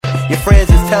Your friends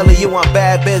is telling you I'm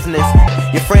bad business.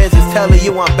 Your friends is telling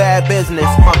you I'm bad business.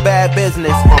 I'm bad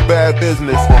business. I'm bad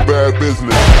business. I'm bad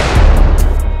business.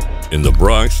 In the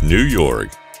Bronx, New York,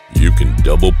 you can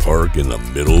double park in the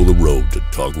middle of the road to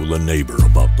talk with a neighbor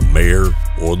about the mayor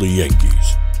or the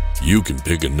Yankees. You can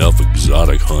pick enough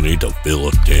exotic honey to fill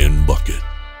a tin bucket.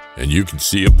 And you can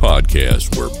see a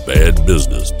podcast where bad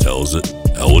business tells it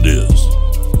how it is.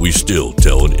 We still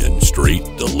tell it in straight,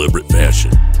 deliberate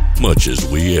fashion, much as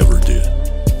we ever did.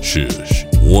 Shush.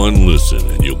 One listen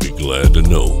and you'll be glad to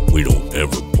know we don't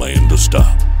ever plan to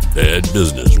stop. Bad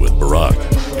Business with Barack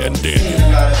and Daniel.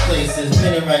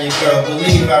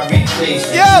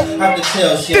 Yo,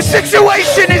 the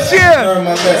situation is here.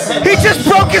 He just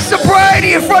broke his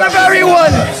sobriety in front of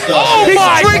everyone. Oh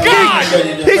my God!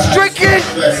 He's drinking.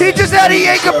 He just had a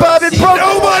Jaeger bomb and broke.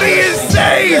 Nobody is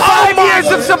safe. 5 years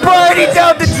of sobriety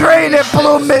down the drain at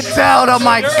Blue Midtown. Oh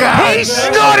my God. He's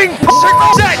snorting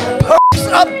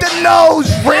Up the nose,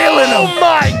 reeling him. Oh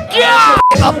my God!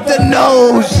 Up the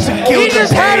nose to kill He the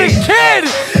just had a pain.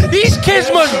 kid. These kids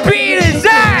must beat his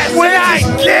ass. When I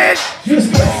did, This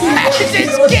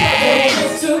kid.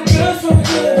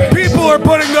 People are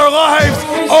putting their lives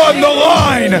on the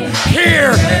line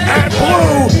here at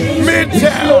Blue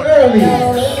Midtown.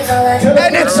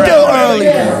 and it's still early.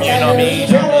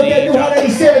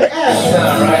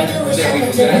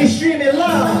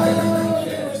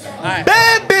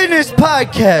 Bad Business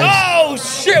Podcast. Oh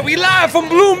shit, we live from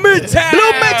Blue Midtown.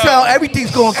 Blue Midtown,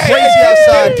 everything's going crazy Hey,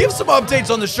 outside. give some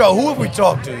updates on the show. Who have we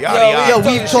talked to? Yada, Yo, yada. Yo,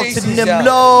 we talked to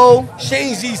Nimlo,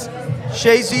 Shane Z's.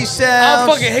 Shay-Z I'm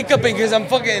Sounds, fucking hiccuping because I'm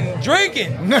fucking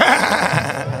drinking.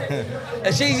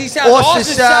 And Shane Z Sounds. Austin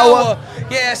Sour.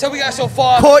 Yeah, so we got so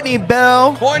far. Courtney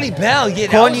Bell. Courtney Bell, yeah,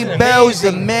 that Courtney was Bell's the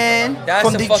amazing. man That's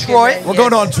from the fucking Detroit. man. We're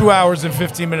going on 2 hours and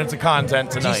 15 minutes of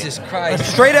content tonight. Jesus Christ.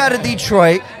 Straight out of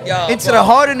Detroit, Yo, into bro. the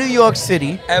heart of New York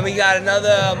City. And we got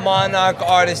another Monarch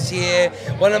artist here.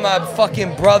 One of my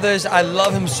fucking brothers. I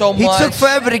love him so He much. took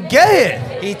forever to get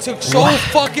here. He took so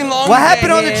fucking long. What to happened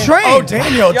get on the here. train? Oh,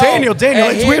 Daniel. and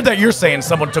It's here- weird that you're saying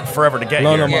someone took forever to get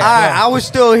here. no, I was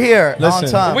still here Listen.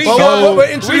 on time. We But- got, but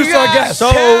introduce we our got guest.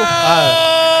 So,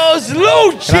 Charles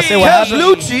Lucci. Can I say what Kev happened?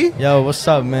 Lucci. Yo, what's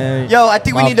up, man? Yo, I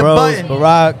think we My need a bros, button.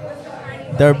 Barack,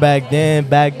 Dirtbag Dan,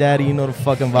 Baghdaddy, you know the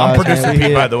fucking vibes. I'm Producer man. We P,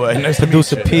 here. by the way. Nice to meet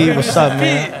Producer you. P, what's up,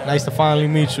 man? Nice to finally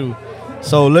meet you.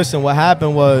 So, listen, what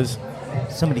happened was,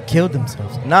 Somebody killed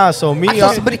themselves. so me, I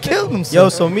thought somebody killed themselves. yo,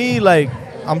 so me, like,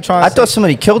 I'm trying. I thought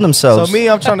somebody killed themselves. So me,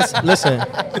 I'm trying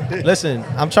to listen.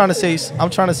 I'm trying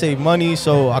to save money.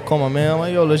 So I call my man. I'm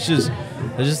like, yo, let's just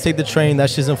take the train. That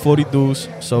shit's in 40 dues.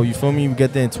 So you feel me? We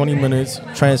get there in 20 minutes.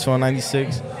 Transfer on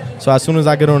 96. So as soon as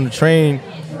I get on the train,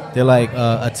 they're like,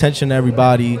 attention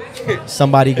everybody.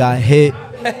 Somebody got hit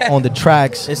on the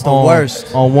tracks. It's the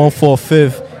worst. On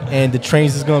 145th, and the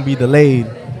trains is gonna be delayed.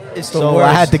 It's the So worst.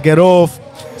 I had to get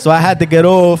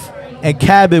off. And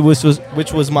cab it,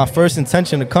 which was my first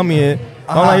intention to come here.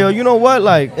 I'm like, yo, you know what?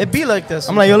 Like, It be like this.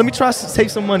 I'm like, yo, let me try to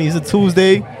save some money. It's a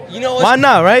Tuesday. You know what? Why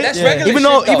not, right? That's regular Even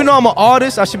shit, though I'm an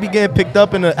artist, I should be getting picked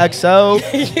up in the XL.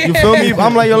 You feel me?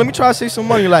 I'm like, yo, let me try to save some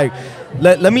money. Like,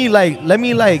 let me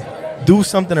do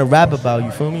something to rap about.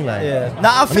 You feel me? Like,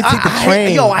 Nah, let me take the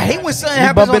train. I hate when something You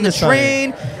happens bump on the into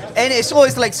something. train. And it's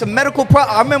always like some medical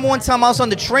problem. I remember one time I was on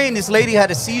the train. This lady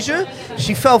had a seizure.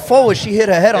 She fell forward. She hit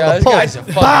her head Yeah, on the this pole. guy's a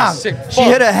fucking Bam! sick She fuck.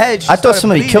 hit her head. She I thought started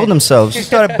somebody bleeding. killed themselves. She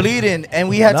started bleeding, and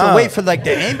we had to Nah. wait for like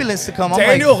the ambulance to come. I'm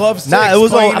Daniel like, loves to Nah, it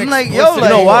was explain on- I'm like, yo, explicitly.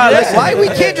 like, You know why? why, Listen. we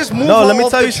can't just move No, on let me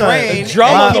off tell the you something. train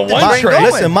Drama and on keep the one train train.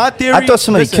 going. Listen, my theory. I thought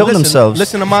somebody killed themselves.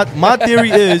 Listen to my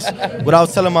theory is what I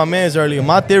was telling my mans earlier.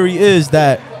 My theory is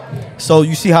that. So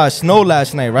you see how it snowed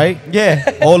last night, right?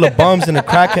 Yeah. All the bums and the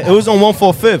crackhead. It was on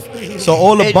 145th. So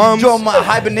all the And bums. you draw my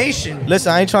hibernation.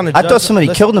 Listen, I ain't trying to. I judge, thought somebody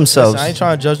killed themselves. Listen, I ain't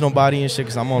trying to judge nobody and shit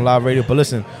because I'm on live radio. But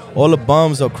listen, all the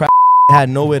bums or crack had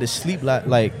nowhere to sleep. Like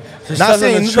Just not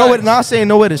sitting on the saying nowhere, tracks. not saying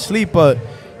nowhere to sleep, but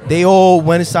they all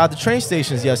went inside the train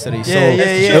stations yesterday. So Yeah,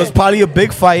 yeah. it was probably a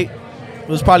big fight. It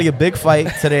was probably a big fight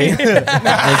today,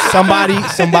 and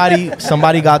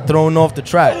somebody got thrown off the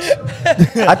tracks.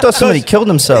 I thought somebody killed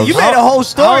themselves. You made a whole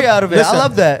story out of it. I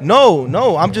love that.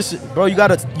 No, I'm just, bro. You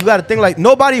gotta think like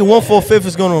nobody in 145th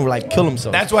is gonna like kill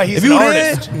himself. That's why he's if an you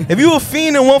artist. There, if you a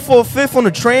fiend in 145th on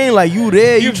the train, like you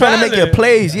there, you trying to make your valid.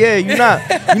 plays. Yeah, you're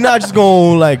not just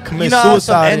gonna like commit You know some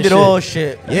suicide. end and it all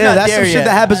shit. You're Yeah, not that's there some shit yet.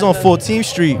 that happens on 14th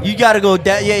Street. You gotta go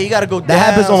down. Yeah, you gotta go down. That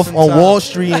happens on sometimes. Wall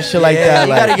Street and shit like Yeah, that. you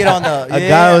like, gotta get on the. a yeah.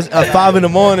 guy was at 5 in the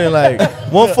morning, like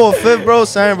 145th, bro.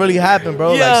 Something really happened,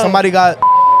 bro. Yo. Like somebody got.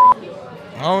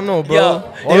 I don't know, bro.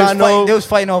 Yo. All I know. They was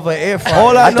fighting over air fryer.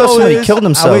 All I I thought know somebody is killed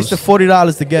themselves. I wasted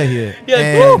 $40 to get here. Yeah,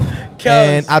 And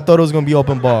And I thought it was gonna be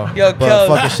open bar. Yo, but Kels.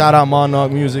 fucking shout out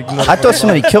Monarch Music. You know, I thought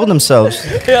somebody killed themselves.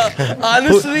 Yeah,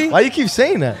 honestly. Why you keep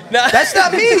saying that? That's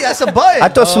not me. That's a button. I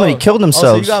thought somebody killed Oh,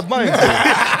 so themselves. you got buttons.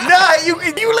 Nah, you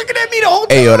looking at me the whole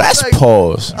time. Hey, yo, that's Like,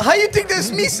 pause. How you think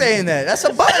that's me saying that? That's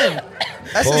a button.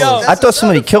 That's a, Yo. I thought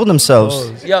somebody killed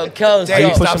themselves. Yo, Kels, Damn, Why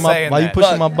you Stop pushing my? saying Why you that. pushing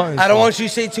look, my buttons? I don't want you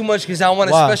to say too much because I want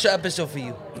a Why? special episode for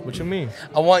you. What you mean?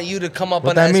 I want you to come up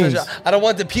What on that means? special. I don't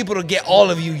want the people to get all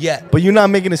of you yet. But you're not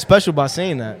making it special by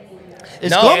saying that.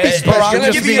 It's No, gonna be it's special. gonna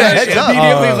I'm be giving you a heads up.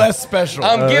 Immediately less special.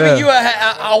 I'm giving yeah. you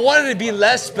I want it to be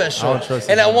less special. I don't trust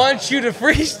And you. I want you to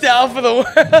freestyle for the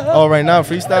world. Oh, right now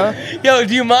freestyle. Yo,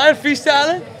 do you mind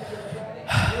freestyling?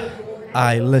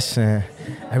 I listen.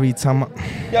 Every time.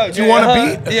 Yo, Do you want a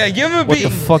beat? Yeah, give him a What beat. the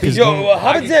fuck is Yo, going-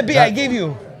 how much that beat I gave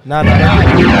you? Nah.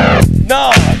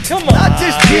 No, come on. Not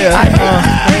this beat.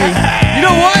 You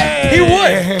know what? He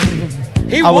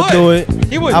would. He I would do it.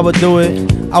 He would. I would do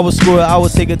it. I would score it. I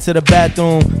would take it to the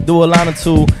bathroom, do a line or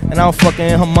two, and I'll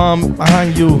fucking her mom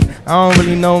behind you. I don't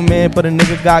really know, man, but a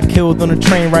nigga got killed on the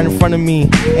train right in front of me.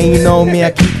 And you know me,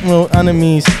 I keep no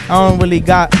enemies. I don't really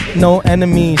got no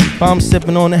enemies. But I'm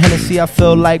sipping on the Hennessy, I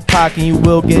feel like Pac, and you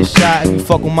will get shot if you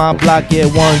fuck with my block. Yeah,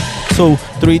 1, 2,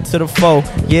 3 to the 4.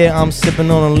 Yeah, I'm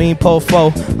sipping on a lean po-fo.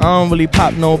 I don't really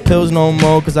pop no pills no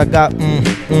more, cause I got I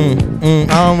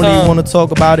don't really wanna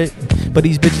talk about it. But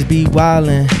these bitches be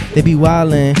wildin', they be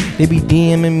wildin', they be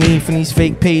DMing me from these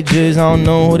fake pages. I don't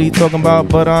know what he talking about,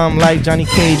 but I'm like Johnny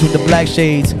Cage with the black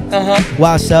shades.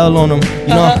 Why I sell on them, you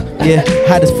know? Yeah,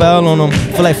 had this fell on them,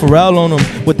 feel like Pharrell on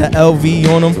them, with the LV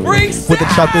on them, with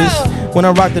the chuckers. When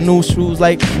I rock the new shoes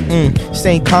like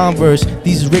St. Converse,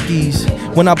 these Rickies.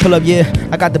 When I pull up, yeah,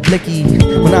 I got the blicky.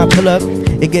 When I pull up,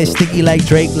 it gets sticky like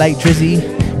Drake, like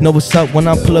Drizzy. Know what's up when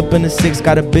I pull up in the 6,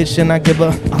 got a bitch and I give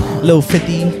her little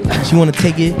 50. She wanna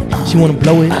take it, she wanna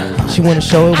blow it, she wanna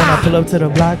show it when I pull up to the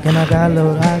block and I got a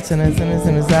little hot and it's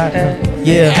hot.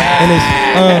 Yeah,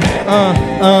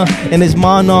 and it's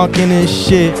Monarch in this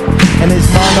shit, and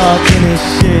it's Monarch in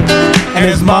this shit, and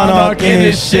it's Monarch in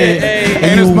this shit,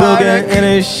 and you will get in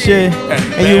this shit,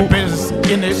 and you business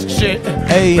in this shit.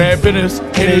 Hey, Bad business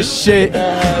in this shit,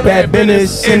 bad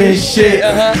business in this shit,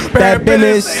 bad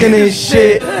business in this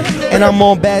shit. And I'm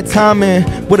on bad timing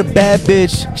with a bad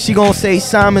bitch. She gon' say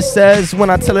Simon Says when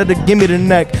I tell her to give me the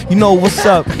neck. You know what's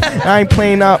up? I ain't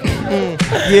playing out.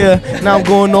 Yeah, now I'm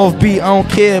going off beat. I don't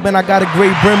care, man. I got a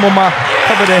great brim on my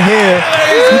cover the hair.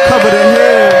 You cover the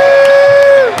hair.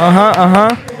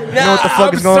 You know what the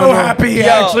fuck is going on? I'm so happy he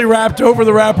actually rapped over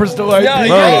the rapper's delight. Bro,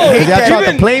 y'all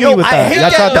tried to play me with that.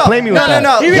 Y'all tried to play me with that.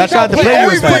 No. Y'all tried to play me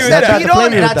with that. Y'all tried to play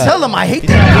me And with I that. tell him I hate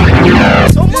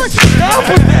that so much.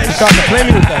 You tried to play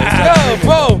me with that. Yo,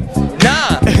 bro.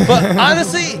 Nah, but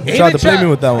honestly, he tried to play me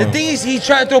with that one. The thing is, he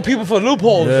tried to throw people for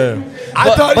loopholes. Yeah.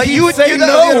 I thought But he'd you're say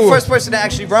the first person to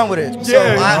actually run with it. So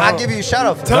Yeah, I give you a shout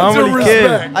out for I that. don't Tons of really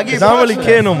care. respect. I give you I don't props really for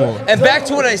care that. no more. And back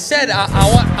to what I said,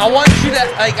 I want you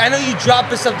to, like, I know you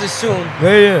dropping something soon.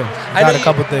 Yeah. I Got know a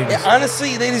couple you- things. Yeah,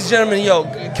 honestly, ladies and gentlemen, yo,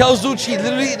 Kels Lucci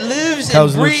literally lives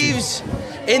Kels and Lucci. breathes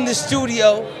in the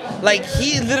studio. Like,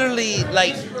 he literally,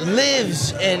 like,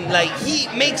 lives and, like, he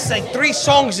makes, like, 3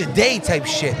 songs a day type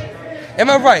shit. Am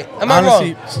I right? Am I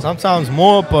Honestly, wrong? sometimes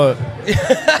more, but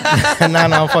nah,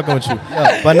 I'm fucking with you.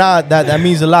 But nah, that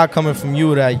means a lot coming from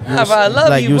you. That you, Nah, but I love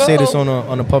like you, say bro. this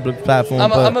on a public platform. I'm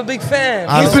but a big fan.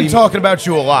 I- He's honestly- been talking about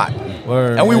you a lot.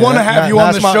 Word, And we man. want to have you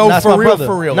on the show that's for my real, brother.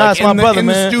 for real. Nah, Like it's my in the- brother, in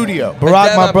the man. studio. Barack,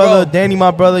 That's my my brother. bro. Danny,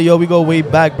 my brother. Yo, we go way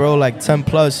back, bro. Like 10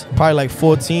 plus, probably like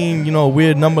 14. You know, a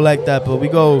weird number like that. But we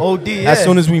go OD, yeah. as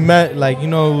soon as we met. Like, you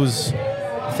know, it was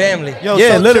Family. Yo,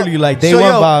 yeah, so- literally like day one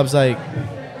vibes. Like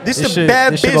This This is a shit-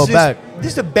 bad this shit go business. back.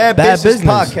 This is a bad Bad business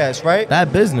business. podcast, right?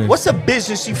 that business. What's a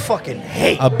business you fucking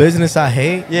hate? a business I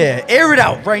hate? Yeah, air it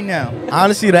out right now.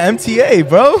 Honestly, the MTA,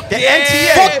 bro. The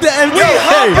MTA. Fuck the MTA.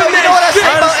 Yo, you know what I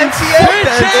say about MTA?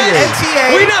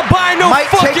 Fuck the We not buying no Might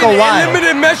take fucking a while.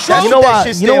 unlimited metro. You know that why?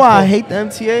 shit You know stand why I for. hate the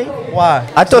MTA? Why?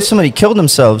 I thought somebody killed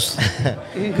themselves.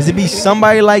 Because it be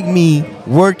somebody like me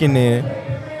working there,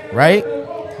 right?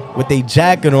 With their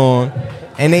jacket on.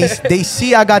 And they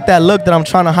see I got that look that I'm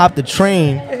trying to hop the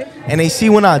train. And they see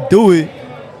when I do it,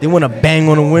 they want to bang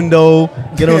on the window,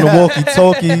 get on the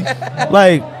walkie-talkie.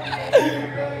 Like,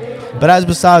 But that's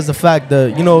besides the fact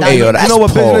that you know, Hey, yo, you that's know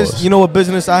what business, pause. you know what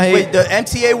business I hate. Wait, the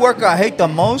MTA worker I hate the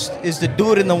most is the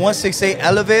dude in the 168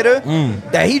 elevator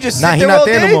that he just Nah, sit he there all not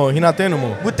there day no more. He not there no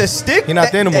more. with the stick. He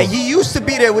not there no more. He used to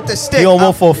be there with the stick. He on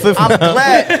 145th I'm now.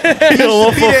 glad. He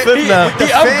on 145th now. With the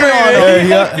fan on him.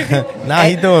 Yeah, nah,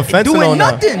 he doing fentanyl doing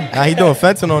now. nothing. Nah, he doing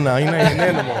fentanyl now. He not even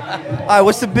there no more. All right,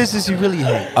 what's the business you really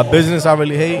hate? A business I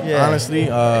really hate, Yeah. honestly.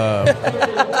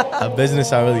 A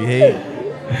business I really hate.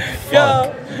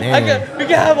 Yo, we can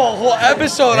have a whole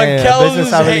episode on Man, Kel's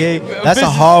business I really hate. That's a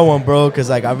hard one, bro. Cause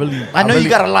like I know you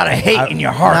got a lot of hate in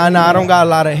your heart. Nah, I don't got a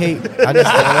lot of hate. I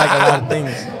just don't like a lot of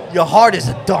things. Your heart is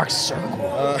a dark circle.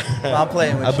 I'm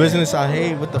playing with A you. business I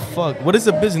hate. What the fuck? What is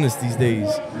a business these days?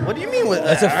 What do you mean with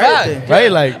That's a everything? fact.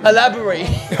 Right? Like, Elaborate.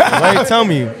 right? Tell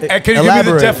me. And can you give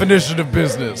me the definition of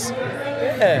business?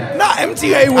 Nah,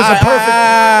 MTA was a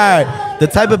perfect. The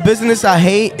type of business I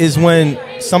hate is when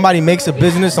somebody makes a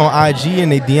business on IG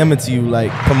and they DM it to you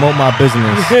like promote my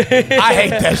business. I hate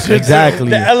that shit. Exactly.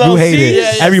 The You LLC? hate it.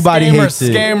 Yeah, yeah. Everybody Scammers, hates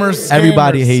it. scammers.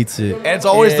 Everybody hates it. And it's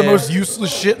always the Yeah. most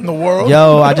useless shit in the world.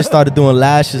 Yo, I just started doing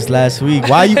lashes last week.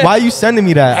 Why you sending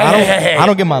me that? Hey. I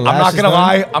don't get my lashes. I'm not gonna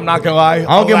done. lie. I'm not gonna lie.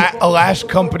 don't get a lash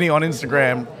company on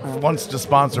Instagram wants to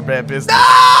sponsor Bad Business.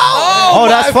 Oh,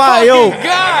 that's my fine, yo. fucking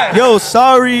God. Yo,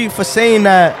 sorry for saying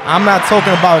that. I'm not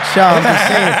talking about y'all. I'm just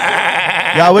saying.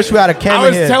 Yo, I wish we had a I camera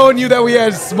was here. telling you that we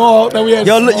had small.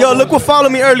 Yo, look what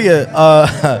followed me earlier.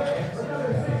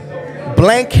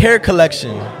 Blank hair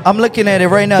collection. I'm looking at it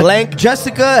right now. Blank.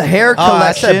 Jessica hair Oh, I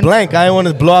collection. said blank. I didn't want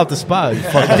to blow out the spot. You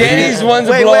fucking Danny's idiot. ones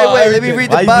to Wait, blow out let me everything. read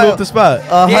Why the you blew bio. up the spot?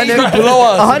 Yeah, you can blow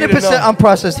us. 100%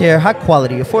 unprocessed hair, high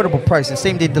quality, affordable prices,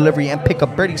 same day delivery, and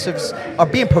pickup. Birdie service are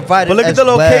being provided. But look at as the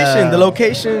location. well. The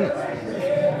location.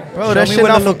 Bro, Show that me shit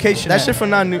where not the from, location That at. shit from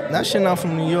that shit not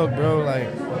from New York, bro.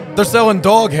 Like, They're selling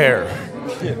dog hair.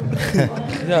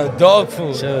 No, dog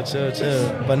food. chill.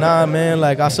 But nah, man.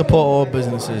 Like, I support all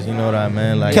businesses. You know what I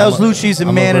mean? Like, Kels Lucci's a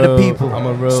man of the people. I'm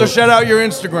a real. So shout out your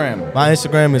Instagram. My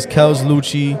Instagram is Kels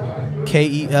Lucci,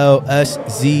 KELSZLUCHIE,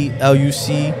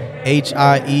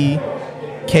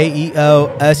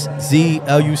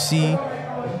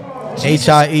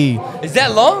 KELSZLUCHIE. Is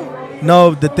that long?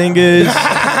 No, the thing is,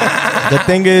 let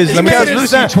me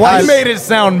You made it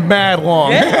sound mad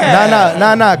long.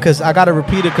 Nah, cause I gotta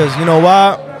repeat it, cause you know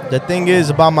why? The thing is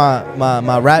about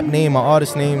my rap name, my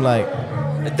artist name, like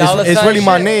it's really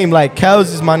my name. Like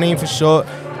Kels is my name for short.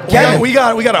 We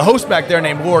got a host back there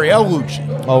named L'Oreal Lucci.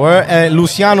 Oh, word? And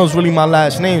Luciano's really my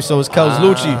last name, so it's Kels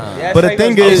Lucci. Yeah, But that's the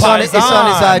thing how you is, go. It's on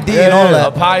his ID and all A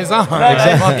that. paisan.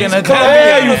 Fucking yeah,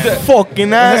 Italian. you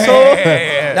fucking asshole.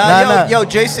 Now, yo,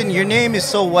 Jason, your name is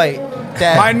so white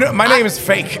that My name is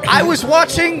fake. I was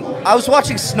watching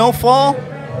Snowfall,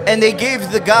 and they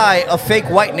gave the guy a fake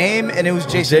white name, and it was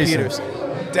Jason Peters.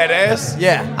 Dead ass.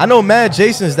 Yeah. I know mad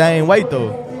Jasons that ain't white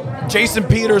though. Jason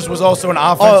Peters was also an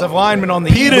offensive lineman on the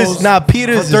Eagles.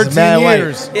 Peters for 13 is mad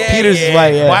years. white. Peters is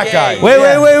white, yeah. Black guy.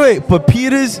 Wait. But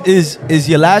Peters is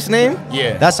your last name?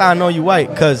 Yeah. That's how I know you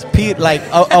white. Cause Pete, like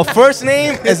a first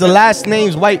name is the last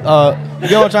name's white. You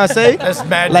know what I'm trying to say? That's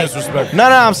mad like, disrespectful. No,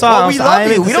 I'm sorry. Well, I'm we sorry. love I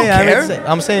ain't you. meant to We don't say it. I ain't meant to care. say it.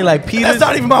 I'm saying like Peters. That's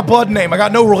not even my blood name. I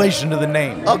got no relation to the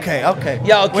name. Okay. Yo, We're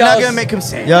not Kels- gonna make him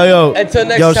say it. Yo. Until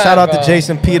next Yo, time, shout out bro. to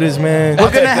Jason Peters, man. We're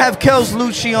gonna have Kels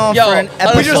Lucci on Yo, for an we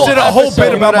episode. We just did a whole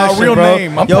bit about my real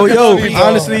name. I'm Yo, fucking stupid.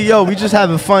 honestly, we just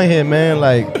having fun here, man.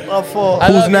 Like, I who's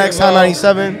love next? you, bro. High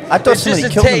 97. I thought It's somebody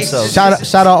just a killed taste. themselves.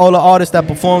 Shout out all the artists that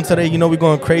performed today. You know we're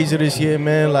going crazy this year,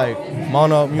 man. Like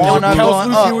Monarch Music. Monarch Group. going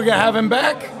Kels up. Lucci, we gonna have him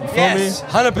back. Yes,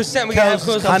 100%. We got to have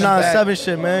close High to back. 97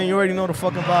 shit, man. You already know the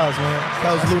fucking vibes, man.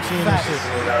 Kels Lucci and that shit.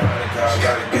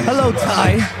 Hello,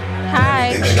 Ty.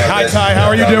 Hi. Hi, Ty. How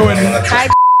are you doing? Hi.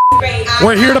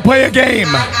 We're here to play a game.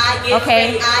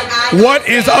 Okay. What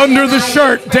is under the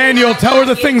shirt? Daniel, tell her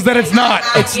the things that it's not.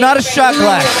 It's not a shot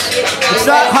glass. It's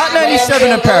not Hot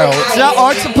 97 apparel. It's not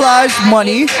art supplies,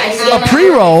 money, a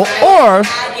pre-roll, or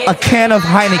a can of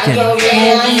Heineken.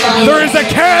 There is a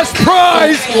cash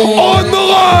prize on the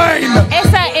line.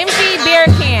 It's an empty beer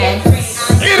can.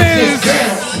 It is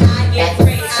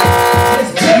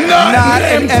not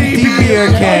an empty beer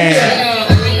can.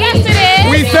 Yes, it is.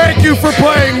 We thank you for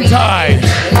playing, Ty.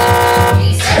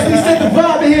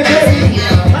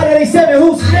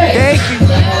 Thank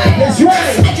you.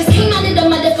 I just came out of the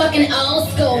motherfucking old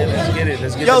school.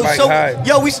 Let's get Yo, the mic so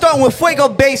high. we starting with Fuego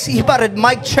Bass. He about to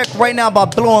mic check right now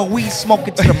about blowing weed smoke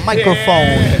into the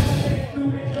microphone.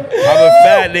 I'm a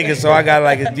fat nigga, so I got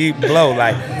like a deep blow.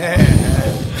 Like,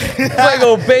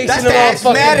 Fuego bass That's in the the motherfucking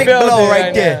asthmatic building blow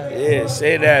right there. Yeah,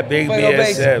 say that, Big Fuego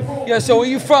Bass. BSF. Yo, so where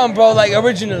you from, bro? Like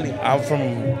originally? I'm from,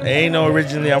 ain't no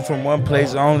originally, I'm from one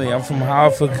place only. I'm from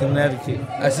Hartford, Connecticut.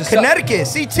 Connecticut,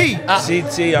 CT.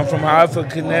 CT, I'm from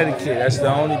Hartford, Connecticut. That's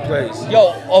the only place.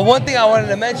 Yo, one thing I wanted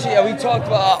to mention, we talked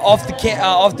about off the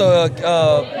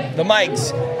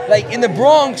mics. Like in the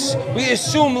Bronx, we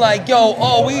assume like, yo,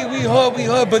 oh, we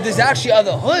hood, but there's actually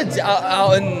other hoods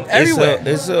out in everywhere.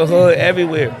 It's a hood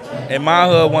everywhere. And my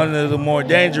hood, one of the more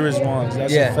dangerous ones.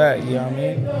 That's a fact, you know what I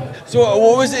mean? So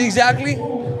what was it exactly?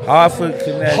 Hartford,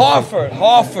 Connecticut.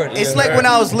 Hartford. It's like when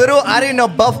I was little, I didn't know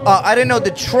I didn't know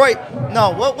Detroit.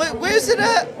 No, where is it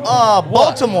at?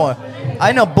 Baltimore.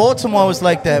 I know Baltimore was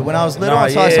like that when I was little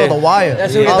until I saw The Wire.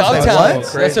 That's what the uptown.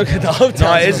 That's what the uptown.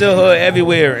 No, it's a hood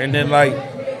everywhere. And then like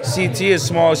CT is a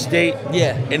small state.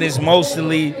 Yeah. And it's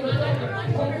mostly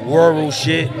rural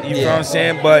shit. You know what I'm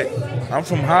saying? But I'm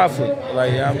from Hartford.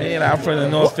 Like, I mean, I'm from the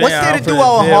North End. What's there to do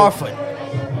out in Hartford?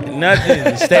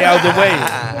 Nothing. Stay out the way.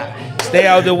 Stay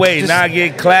out the way. Not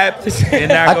get clapped. And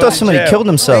not I go thought to somebody jail. killed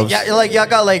themselves. Like y'all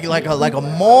got like a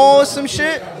mall or some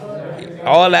shit?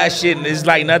 All that shit is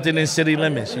like nothing in city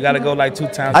limits. You gotta go like 2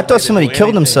 times. I thought somebody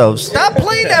killed themselves. Stop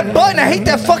playing that button. I hate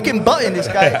that fucking button. This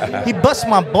guy, he busts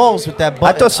my balls with that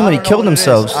button. I thought somebody killed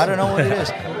themselves. I don't know what it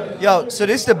is. Yo, so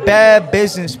this is the Bad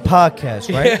Business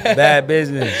Podcast, right? Bad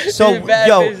business. So, Bad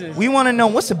yo, business. we want to know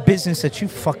what's a business that you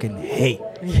fucking hate.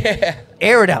 Yeah.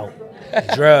 Air it out.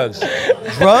 Drugs.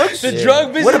 Drugs? The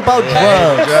drug business. What about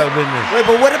drugs? Drug business. Wait,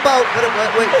 but what about?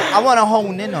 Wait, I want to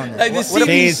hone in on this. Like the What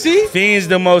CDC? Fiends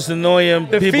the most annoying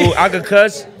people. I could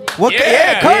cuss. What? Yeah,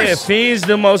 Yeah, curse. fiends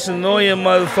the most annoying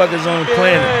motherfuckers on the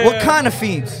planet. What kind of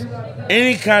fiends?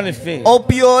 Any kind of fiend.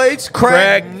 Opioids,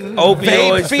 crack,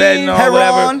 opioids, vape, fentanyl,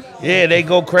 heroin. whatever. Yeah, they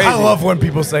go crazy. I love when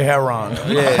people say heron.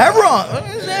 Yeah. Heroin.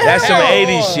 That's some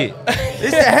 80s shit.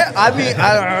 It's the I mean,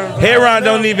 Heroin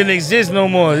don't even exist no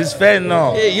more. It's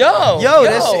fentanyl. Yeah, yo,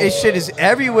 this shit is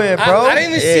everywhere, bro. I didn't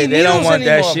even see they don't needles want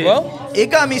that anymore, shit. bro. It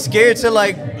got me scared to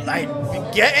like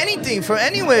get anything from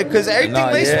anywhere because everything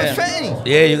laced with fentanyl.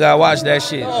 Yeah, you gotta watch that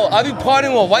shit. Oh, I be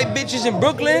partying with white bitches in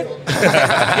Brooklyn. Yo,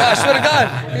 I swear to God.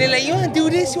 And they're like, you wanna do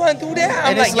this, you wanna do that? I'm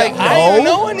And like, it's like, yo, I don't even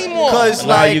no, know anymore. Cause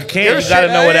Nah, like you can't. You gotta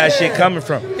know where that shit coming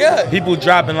from. Yeah. People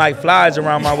dropping like flies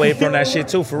around my way from that shit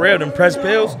too. For real, them press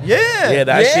pills. Yeah. Yeah,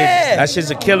 that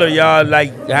shit's a killer, y'all.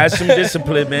 Like, have some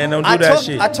discipline, man. Don't do that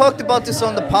shit. I talked about this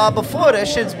on the pod before. That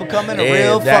shit's becoming a Yeah,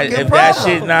 real fucking if problem. that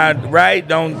shit not right,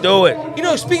 don't do it. You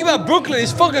know, speaking about Brooklyn,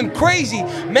 it's fucking crazy.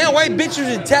 Man, white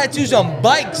bitches with tattoos on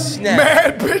bikes now.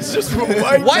 Mad bitches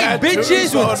with White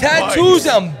bitches with tattoos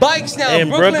on bikes now in In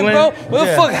Brooklyn, Brooklyn? bro. What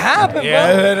the fuck happened,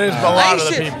 Yeah, bro? that is a lot of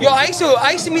the people. Yo, I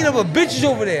used to meet up with bitches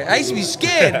over there. I used to be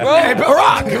scared, bro. Hey,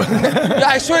 Barack. Yo,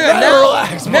 I swear to God, Better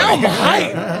relax, now I'm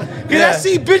buddy. hyped. Cause I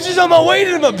see bitches on my way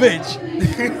to them, a bitch.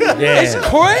 Yeah. It's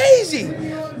crazy.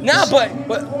 Nah, but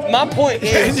my point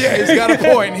is. Yeah, he's got a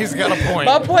point. He's got a point.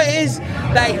 My point is,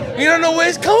 like, we don't know where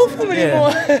it's coming from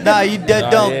anymore. Nah, you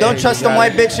don't trust them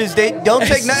white bitches. They don't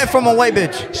take nothing from a white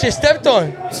bitch. Shit stepped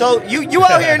on. So you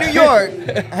out here in New York,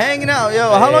 hanging out,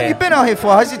 yo. How long you been out here for?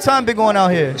 How's your time been going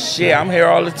out here? Shit, I'm here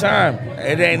all the time.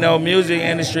 It ain't no music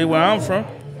industry where I'm from.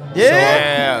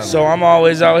 Yeah. So I'm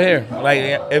always out here. Like,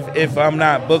 if I'm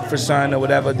not booked for something or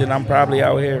whatever, then I'm probably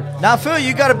out here. Now, Phil,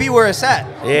 you gotta be where it's at.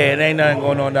 Yeah, it ain't nothing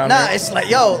going on down Nah, there. it's like,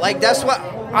 yo, like that's what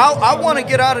I want to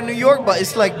get out of New York, but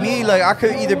it's like me, like I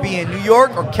could either be in New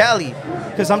York or Cali,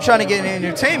 because I'm trying to get in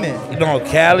entertainment. You know,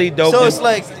 Cali, dope. So it's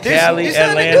like Cali, there's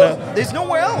nothing to Atlanta. do. There's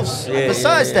nowhere else Yeah,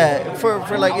 besides yeah, that for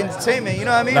like entertainment. You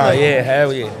know what I mean? Nah, Like, yeah,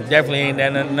 hell yeah. Definitely ain't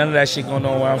that, none of that shit going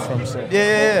on where I'm from. So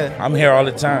yeah. I'm here all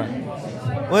the time.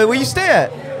 Where you stay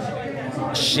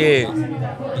at? Shit.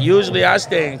 Usually I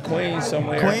stay in Queens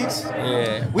somewhere. Queens?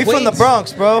 Yeah. We from the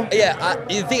Bronx, bro. Yeah,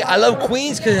 you think I love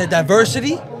Queens because of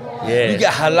diversity? Yeah. You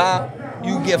get halal,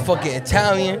 you get fucking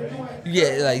Italian, you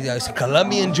get like a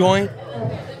Colombian joint.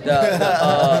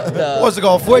 What's it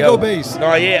called? Fuego Bass.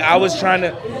 No, yeah, I was trying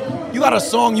to. You got a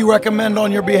song you recommend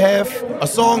on your behalf? A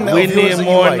song that We of yours need that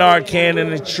more you like? Narcan in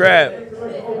the trap.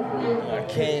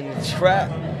 Narcan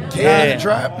trap. Can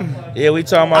trap. Yeah, we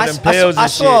talking about them pills I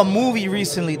and saw a shit. movie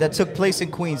recently that took place in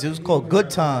Queens. It was called Good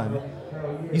Time.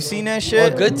 You seen that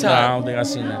shit? Good Nah, I time. don't think I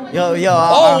seen that. Yo, Oh, I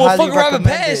well, highly fucking Robert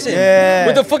recommend it. Pattinson. Yeah.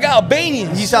 With the fucking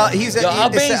Albanians. He's Yo,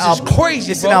 Albanians is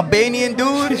crazy, It's bro. an Albanian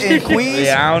dude in Queens.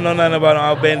 Yeah, I don't know nothing about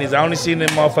Albanians. I only seen them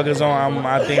motherfuckers on,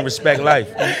 I think, Respect Life.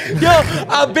 Yo,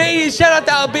 Albanians, shout out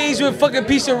to Albanians with fucking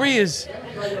pizzerias.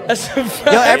 That's a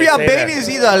fact. Yo, every Say Albanian is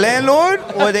either a landlord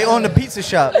or they own the pizza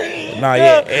shop. Nah,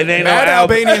 yeah. It ain't Mad no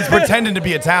Albanians pretending to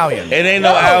be Italian. It ain't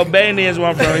no Albanians where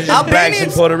I'm from. It's just blacks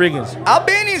and Puerto Ricans.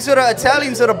 Albanians are the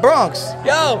Italians of the Bronx.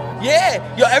 Yo,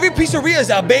 every pizzeria is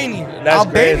Albanian. That's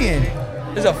Albanian. crazy.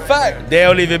 It's a fact. They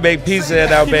don't even make pizza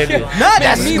in Albania. Nah,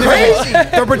 that's crazy.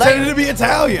 They're pretending to be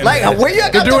Italian. Like, where you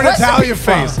got They're doing the recipe Italian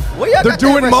from? face. Where y'all They're got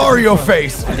doing that Mario recipe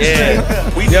face.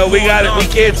 Yeah. Yo, we got it. We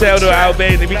can't tell the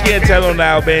Albanians. We can't tell them the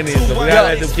Albanians. So we gotta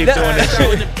let them keep doing that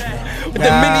shit. The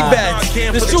mini bats.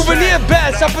 The souvenir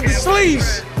bats up at the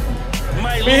sleeves.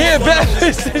 We hear bad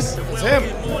business. It's him.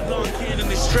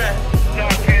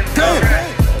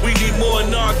 We need more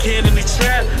Narcan in the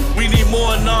trap. We need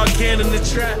more Narcan in the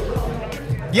trap.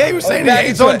 Yeah, he was saying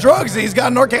he's on drugs. He's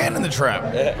got Narcan in the trap.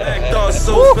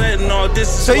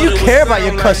 So you care about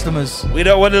your customers. We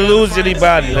don't want to lose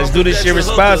anybody. Let's do this shit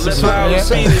responsibly.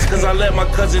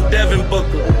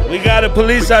 We gotta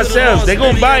police ourselves. They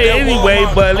gonna buy it anyway,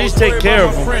 but at least take care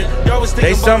of them.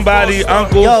 They somebody,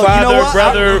 uncle, father,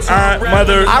 brother, aunt,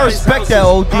 mother. I respect that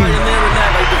OD.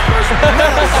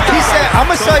 He said, I'm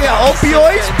gonna sell you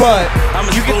opioids, but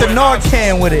you get the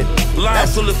Narcan with it. I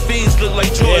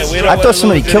thought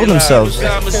somebody killed themselves. The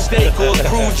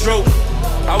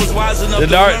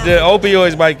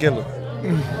opioids might kill them.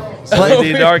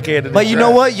 But you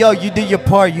know what? Yo, you did your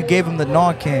part. You gave him the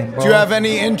Narcan, bro. Do you have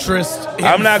any interest in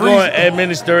I'm not going to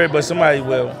administer it, but somebody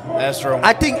will. That's true.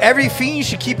 I think every fiend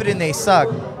should keep it in their sock.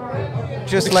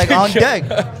 Just like on deck.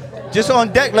 Just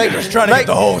on deck. Like, just trying to get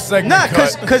the whole segment. Nah,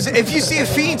 because if you see a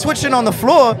fiend twitching on the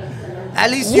floor, at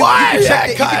least you can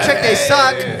check their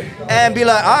sock and be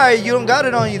like, all right, you don't got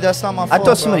it on you. That's not my fault. I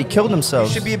thought somebody killed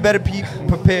themselves. You should be a better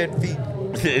prepared fiend.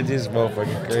 This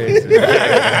motherfucking crazy.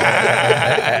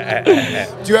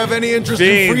 Do you have any interest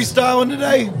in freestyling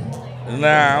today?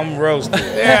 Nah, I'm roasted.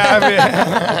 Yeah,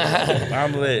 I mean,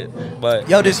 I'm lit. But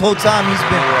yo, this whole time he's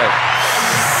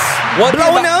been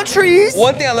blowing down trees.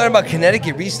 One thing I learned about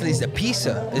Connecticut recently is the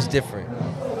pizza is different,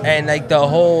 and like the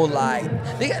whole like.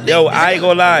 I ain't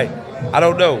gonna lie. I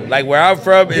don't know. Like where I'm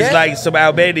from is like some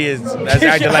Albanians that's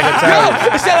acting like Italian.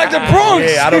 Yo, it sound like the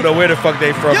Bronx. Yeah, I don't know where the fuck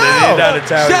they from. They're not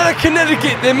Italian. Shout out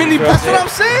Connecticut. They're mini. That's what I'm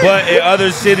saying. But in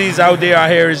other cities out there, I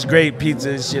hear it's great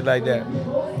pizza and shit like that.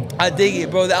 I dig it,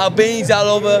 bro. The Albanians all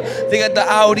over. They got the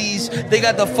Audis. They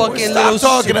got the fucking Stop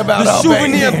talking about the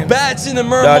souvenir Albanian. bats in the Nah,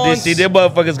 Mermons. see, them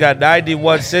motherfuckers got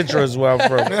 91 Centras where I'm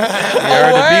from. You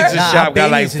heard the pizza shop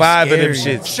got like 5 of them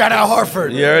shits. Shout out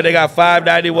Hartford. You heard they got 5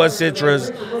 91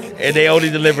 Centras, and they only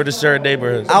deliver to certain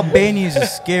neighborhoods. Albanians are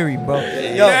scary, bro.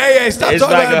 Yo, hey, stop It's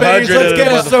talking like about Albanians. 100 Let's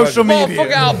get on social media.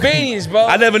 Motherfucking Albanians, bro.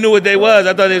 I never knew what they was.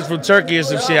 I thought they was from Turkey or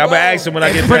some shit. I'm gonna ask them when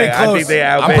I get Pretty back. close. I think they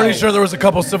I'm Albanian. pretty sure there was a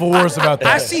couple civil wars about that.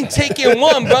 I seen Taken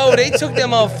 1, bro. They took that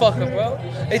motherfucker, bro.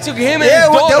 They took him and yeah,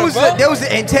 his daughter, there was the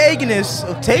antagonist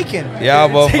of Taken. Y'all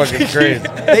motherfucking crazy.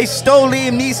 They stole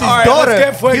Liam Neeson's All right, daughter.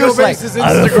 let's get Fuego Base's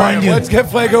Instagram. Let's get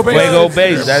Fuego Base. Fuego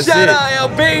Base, that's Shout it. out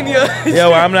Albania.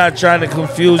 Yo, I'm not trying to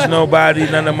confuse nobody.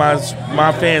 None of my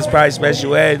fans probably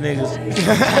special ed niggas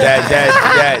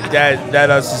that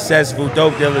are successful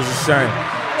dope dealers or something.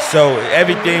 So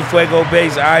everything Fuego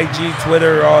Base, IG,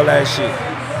 Twitter, all that shit.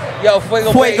 Yo,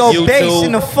 Fuego Fuego Base. Base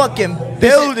in the fucking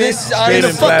building, This is in the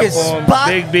fucking platform, spot,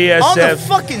 big BSF. on the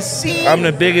fucking scene. I'm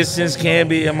the biggest since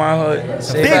Canby in my hood.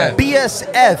 Say Big that.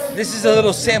 BSF. This is a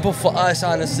little sample for us,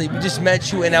 honestly. We just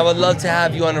met you, and I would love to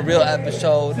have you on a real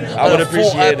episode. I would on a full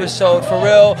appreciate it. episode, for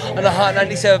real, on the Hot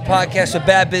 97 podcast with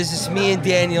Bad Business, me and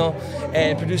Daniel,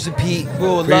 and producer Pete. We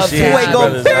would love to Appreciate have you, you.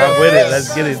 brothers. I'm with it.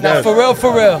 Let's get it Now, done. for real,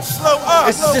 for real.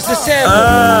 This is just a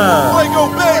sample.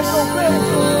 Fuego Base.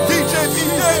 DJ P.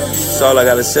 That's all I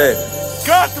gotta say.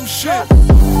 Got them shit.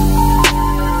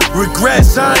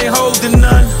 Regrets, I ain't holding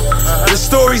none. The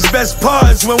story's best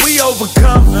parts when we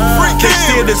overcome. They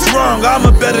said it's wrong, I'm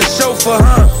a better chauffeur,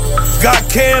 huh? Got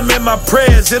Cam in my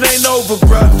prayers, it ain't over,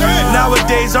 bruh.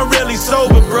 Nowadays I'm really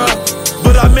sober, bruh.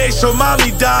 But I made sure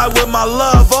mommy died with my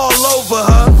love all over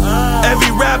her. Every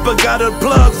rapper got a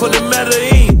plug for the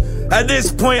Medellin. At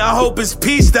this point, I hope it's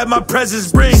peace that my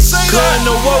presence brings. Couldn't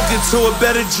awoke into a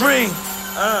better dream.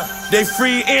 They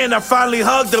free in, I finally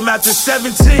hugged them after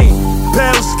 17.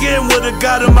 Pale skin would've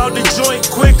got them out the joint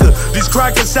quicker. These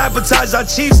crackers sabotage our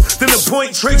chiefs, then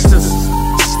appoint tricksters.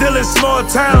 Still in small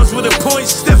towns with a point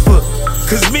stiffer.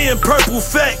 Cause me and Purple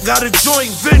Fat got a joint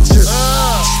venture.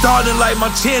 Starting like my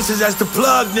chances as the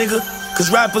plug, nigga. Cause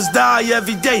rappers die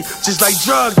every day, just like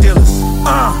drug dealers.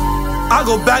 I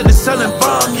go back to selling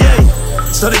bomb,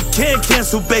 yeah. So they can't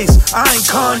cancel bass, I ain't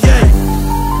Kanye.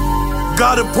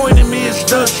 God appointed me as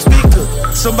the speaker.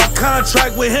 So my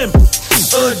contract with him,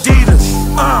 Adidas.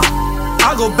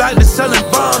 I go back to selling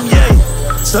bomb,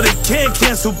 yeah. So they can't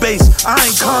cancel bass, I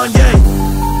ain't Kanye.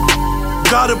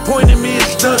 God appointed me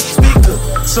as the speaker.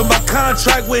 So my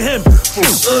contract with him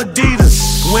was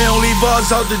Adidas. We don't leave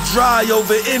ours out to dry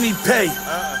over any pay.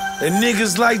 And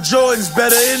niggas like Jordan's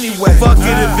better anyway. Fuck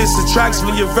it if it subtracts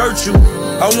from your virtue.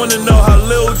 I wanna know how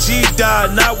Lil G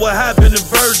died, not what happened to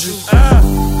Virgil.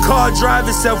 Car drive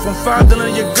itself from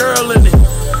fondling your girl in it.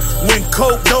 When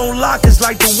coke don't lock, it's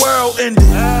like the world ended.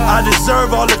 I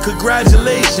deserve all the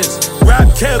congratulations. Rap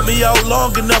kept me out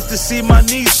long enough to see my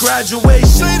niece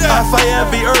graduation. I fight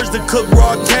every urge to cook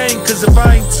raw cane, cause if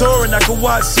I ain't touring, I can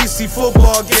watch CC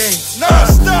football games.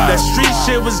 That street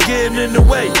shit was getting in the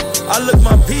way. I look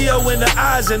my P.O. in the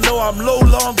eyes and know I'm no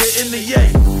longer in the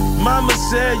yay. Mama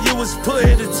said you was put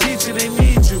here to teach and they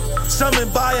need you.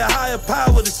 Summoned by a higher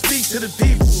power to speak to the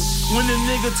people. When the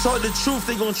nigga talk the truth,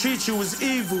 they gon' treat you as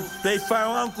evil. They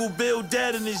found Uncle Bill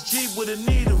dead in his Jeep with a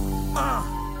needle.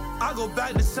 I go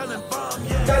back to selling bomb,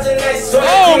 yeah.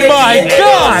 Oh my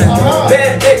God!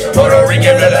 Bad bitch, Puerto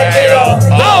Rican, halo.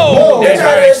 Oh! They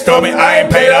tried to extort me, I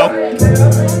ain't paid though.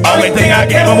 Only thing I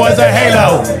gave him was a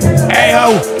halo. Hey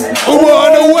ho, who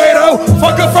on the way though?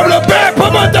 Fuck her from the back,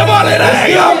 put my devil in the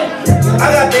halo.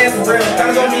 I got dance for real.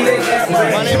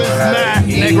 My name is Matt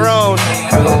Negron.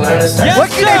 Yes, What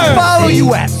can they follow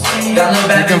you at? You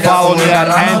can follow me at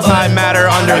antimatter_.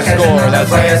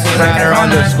 That's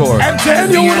antimatter_. And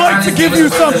Daniel would like to give you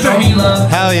something.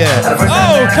 Hell yeah.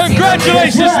 Oh,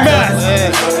 congratulations, Matt.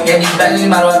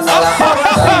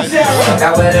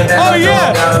 Oh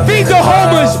yeah, feed the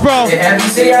homeless, bro.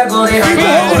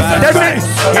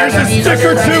 Here's a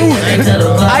sticker too.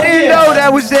 I didn't know that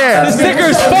was there. The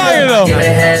sticker's fire though.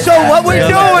 So what we're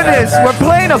doing is we're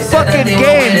playing a fucking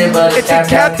game. It's a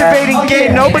captivating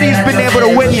game. Nobody's been able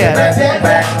to win yet.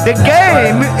 The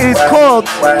game is called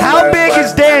How Big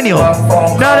Is Daniel?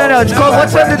 No. It's called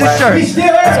What's Under the Shirt.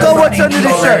 It's called What's Under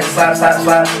the Shirt.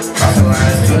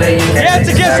 You have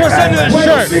to guess what's under the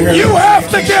shirt. You have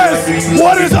to guess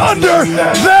what is under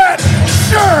that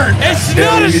shirt. It's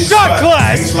not a shot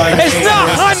glass. It's not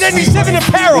Hot 97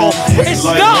 apparel. It's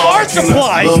not art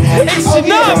supplies. It's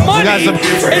not money.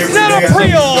 It's not a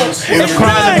Priol. It's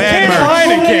not a can of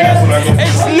Heineken.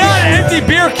 It's not an empty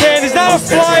beer can. It's not a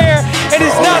flyer. And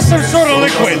it's not some sort of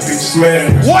liquid.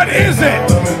 What is it?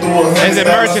 Is it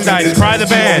merchandise? Cry the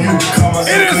Band.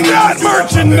 It is not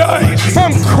merchandise.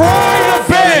 From Cry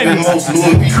the Band.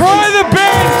 Cry the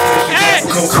Band at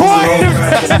Cry the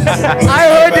Band. I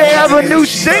heard they have a new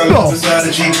single.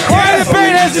 Cry the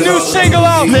Band has a new single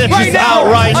out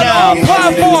right now. On all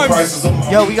platforms.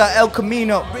 Yo, we got El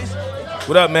Camino.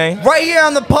 What up, man? Right here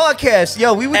on the podcast.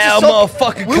 Yo, we were just El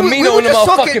motherfucking Camino in the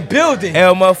motherfucking building.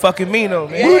 El motherfucking Mino,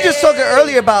 man. We were just talking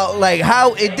earlier about like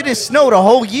how it didn't snow the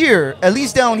whole year, at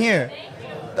least down here.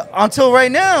 Until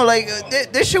right now, like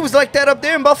this shit was like that up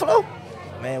there in Buffalo.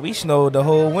 Man, we snowed the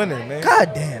whole winter, man.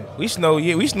 God damn. We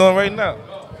snowing right now.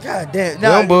 God damn.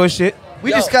 No bullshit. We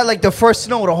just got like the first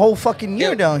snow the whole fucking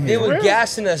year down here. They were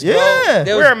gassing us, bro. Yeah.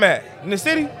 They Where I'm at? In the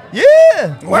city?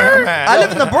 Yeah. Where am I? I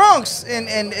live in the Bronx, and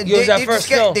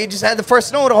they just had the first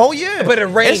snow the whole year. But it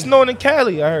rained. It's snowing in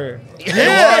Cali, I heard.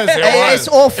 Yeah, It was. it's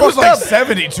all fucked It was like up.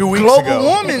 72 weeks Global ago.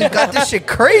 warming got this shit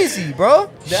crazy, bro.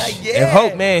 And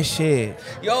Hope, man, shit.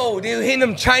 Yo, they were hitting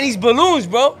them Chinese balloons,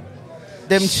 bro.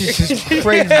 Them shit is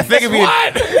crazy. I think it'd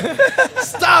be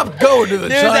Stop going to the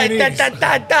They was like, Chinese.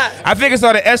 I think it's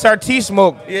all the SRT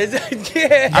smoke.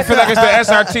 Yeah. I feel like it's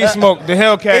the SRT smoke, the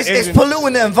Hellcat It's engine.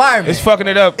 polluting the environment. It's fucking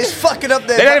it up. It's fucking up the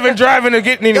They're not even driving or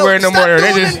getting anywhere no stop more.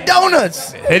 doing They them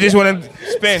donuts. just want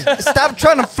to spin. Stop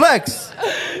trying to flex.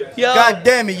 Yo, God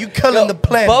damn it, you killing the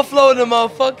planet. Buffalo in the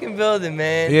motherfucking building,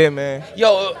 man. Yeah, man.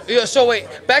 Yo, so wait,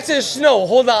 back to the snow.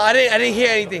 Hold on, I didn't hear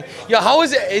anything. Yo, how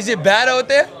is it? Is it bad out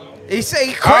there? He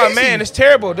say crazy. Oh man, it's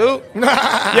terrible, dude.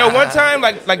 Yo, one time,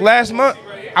 like last month,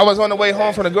 I was on the way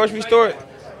home from the grocery store.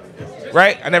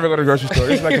 Right? I never go to the grocery store.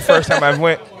 This is like the first time I've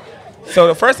went. So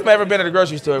the first time I ever been to the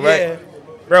grocery store, right? Yeah.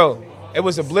 Bro, it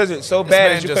was a blizzard so This bad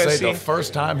man that you just couldn't said see. the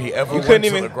first time he ever You went couldn't to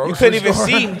even the grocery you couldn't even store.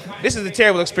 see. This is a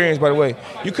terrible experience, by the way.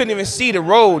 You couldn't even see the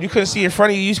road. You couldn't see in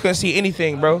front of you. You couldn't see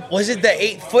anything, bro. Was it the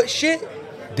 8-foot shit?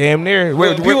 Damn near.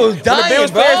 Bro, people was when dying, the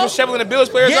Bills bro. players were shoveling the Bills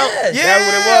players out. Yes. Yeah, That's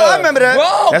what it was. I remember that.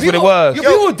 Bro, That's people, what it was. Yo,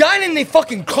 people were dying in their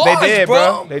fucking cars, They did,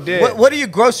 bro. They did. What are your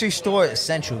grocery store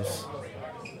essentials?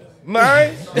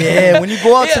 Mine? Yeah, when you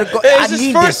go out to the It's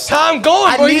his first time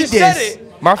going, bro. I You need said this.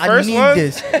 it. My I first need one?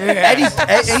 this.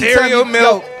 Anytime Cereal, you-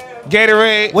 milk,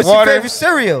 Gatorade, What's water. your favorite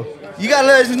cereal? You gotta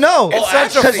let us know. It's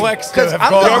such a flex to have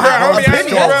I'm gone gonna to have the an grocery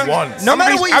opinion. store once. No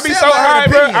matter what you I be say, so I'm gonna have high, an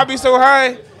bro. opinion. I be so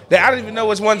high. that I don't even know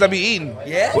which ones I be eating.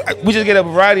 Yeah? We just get a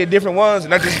variety of different ones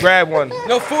and I just grab one.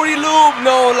 No Fruity Loop,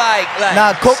 no like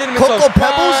Nah, cinnamon Cocoa toast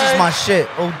Pebbles crunch. is my shit.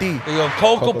 OD. Yo,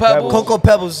 Cocoa Pebbles. Cocoa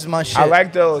Pebbles is my shit. I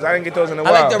like those. I didn't get those in a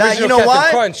while. I like the Nah, original you know Captain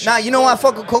why? Crunch. Nah, you know why I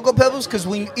fuck with Cocoa Pebbles? Because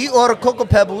when you eat all the Cocoa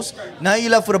Pebbles, now you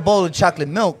left with a bowl of chocolate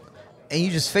milk, and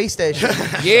you just face that shit.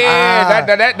 Yeah,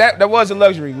 that was a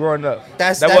luxury growing up.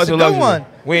 That's was a good luxury. one.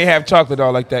 We ain't have chocolate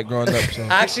all like that growing up. So.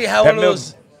 I actually had That one of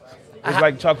those. It's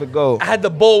like chocolate gold. I had the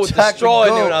bowl with the Chocolate straw in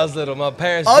it gold. when I was little. My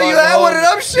parents. Oh, brought you it had home. one of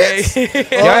them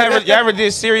shits? Yeah. Y'all ever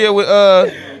did cereal with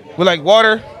like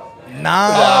water?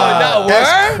 Nah, no,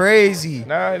 that's word? crazy.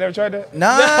 Nah, you never tried that?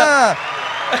 Nah.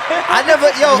 I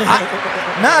never,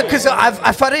 cause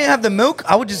if I didn't have the milk,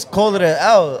 I would just call it an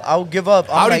L. I would give up.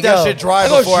 I'll I'm eat like, that yo, shit dry I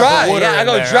go before dry, I put water yeah, I in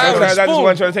go there. dry with a Sometimes I just spoon.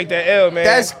 want to try to take that L, man.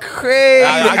 That's crazy.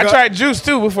 I tried juice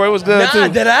too before it was good too.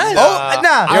 Did I? Oh,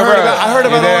 nah. I heard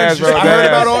about orange juice. I heard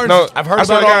about orange. No, I've heard I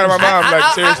swear about to God, orange. my mom,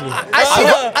 like seriously.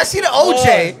 I see the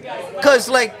OJ, cause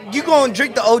like you gonna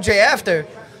drink the OJ after.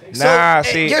 So Nah,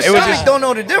 see, your it was stomach just- don't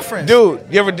know the difference. Dude,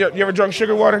 you ever drunk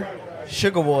sugar water?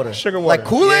 Sugar water. Sugar water. Like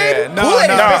Kool-Aid? Yeah, no, Kool-Aid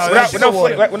no, is no, basically without,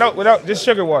 sugar water. without just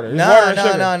sugar water. It's water Nah, and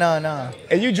sugar. nah.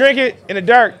 And you drink it in the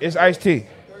dark, it's iced tea.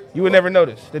 You would never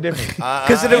notice the difference.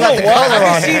 Because it don't got the color I on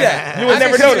can it. see that. You would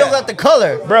never Because it know don't that. got the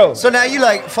color. Bro. So now you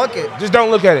like, fuck it. Just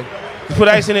don't look at it. Just put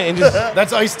ice in it and just,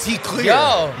 That's iced tea clear.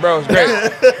 Yo. bro, it's great.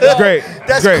 It's great.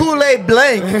 That's it's great. Kool-Aid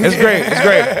blank. It's great. It's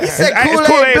great. He said It's Kool-Aid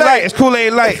Kool-Aid Black. Light. It's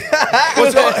Kool-Aid Light.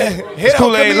 Hit El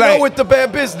Kool-Aid Camino Light. with the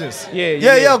bad business.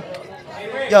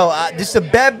 Yo, this is a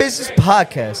bad business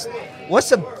podcast.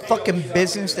 What's a fucking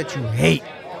business that you hate?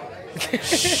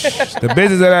 The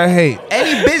business that I hate.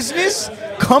 Any business,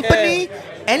 company,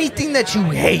 anything that you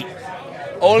hate.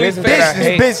 Only Business that I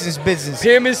hate. Business.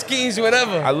 pyramid schemes,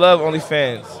 whatever. I love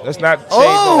OnlyFans. Let's not shade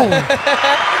Oh, that.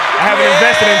 I haven't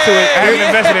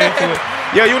invested into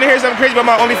it. Yo, you want to hear something crazy about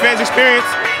my OnlyFans experience?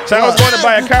 So I was going to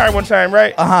buy a car one time,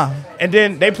 right? And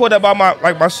then they pulled up all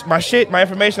my shit, my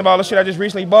information about all the shit I just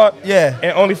recently bought. Yeah.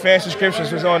 And OnlyFans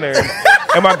subscriptions was on there.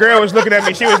 And my girl was looking at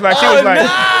me. She was like,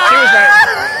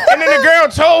 and then the girl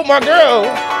told my girl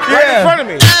right in front of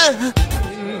me.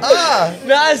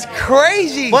 That's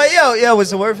crazy. But yo,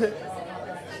 was it worth it?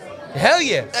 Hell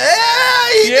yeah.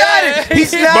 He got it.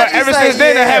 He's not. But ever since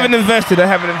then, I haven't invested.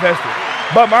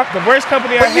 But the worst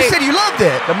company I But you hate. said you loved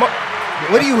it.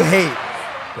 What do you hate?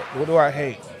 What do I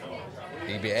hate?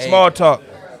 BBA. Small talk.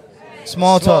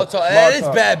 Small talk. That is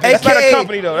bad business. That's not a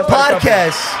company though. That's not a company.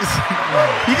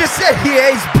 Podcast. You just said he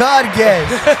hates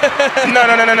podcasts.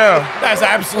 No. That's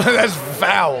absolutely, that's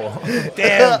foul.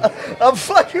 Damn. I'm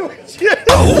fucking with you.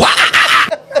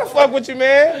 Fuck with you,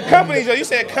 man. Companies, yo. You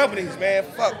said companies, man.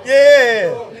 Fuck.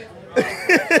 Yeah.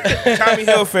 Tommy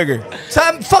Hilfiger.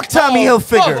 Fuck Tommy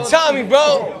Hilfiger. Fuck Tommy,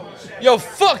 bro. Yo,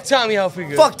 fuck Tommy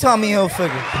Hilfiger. Fuck Tommy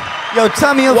Hilfiger. Yo,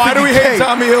 Tommy Hilfiger. Why do we hate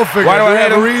Tommy Hilfiger? Why do I we hate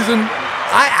have him? a reason?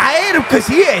 I hate him because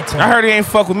he hates him. I heard he ain't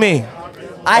fuck with me.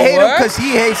 I hate him what? because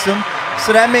he hates him.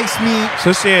 So that makes me.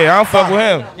 So shit, I don't fuck with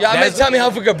him. Yeah, I met Tommy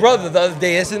Hilfiger brother the other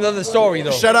day. That's another story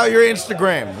though. Shout out your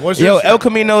Instagram. What's Yo, your El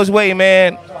Camino's way,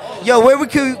 man. Yo, where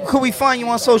could we find you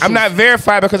on social? I'm not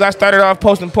verified because I started off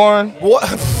posting porn. What?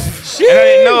 And I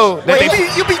didn't know that Wait,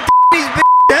 you be these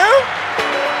down?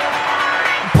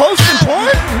 Posting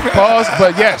porn? Pause,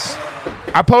 but yes.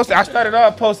 I started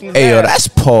off posting. Hey, yo, that's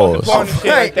pause. Porn and shit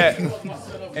like that.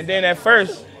 And then at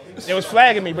first, it was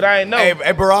flagging me, but I didn't know. Hey,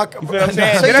 Barack. You feel what I'm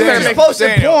saying? So Then I you started just making. posting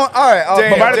Daniel. porn? All right.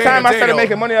 But by the time I started Daniel.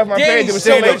 making money off my Daniel, page, it was so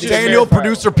Daniel, late. Daniel,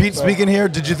 producer Pete speaking here.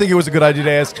 Did you think it was a good idea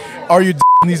to ask, are you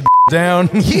these down?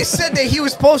 He said that he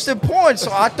was posting porn,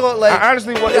 so I thought like. I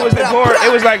honestly, it wasn't porn.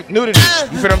 It was like nudity. You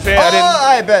feel what I'm saying?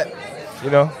 I I bet. didn't, you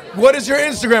know. What is your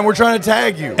Instagram? We're trying to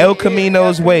tag you. El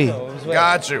Camino's way.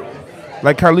 Got you.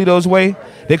 Like Carlito's way.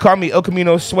 They call me El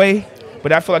Camino Sway,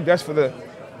 but I feel like that's for the,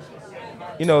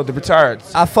 the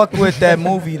retards. I fuck with that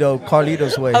movie though,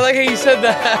 Carlito's Way. I like how you said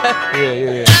that.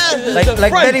 Yeah.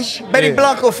 Like Benny Yeah.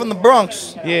 Blanco from the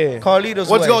Bronx. Yeah. Carlito's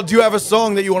What's Way. called? Do you have a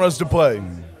song that you want us to play?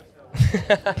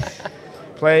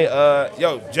 Play,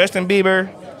 Justin Bieber.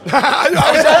 I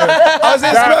was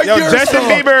expecting your Justin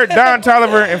song. Bieber, Don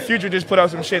Toliver, and Future just put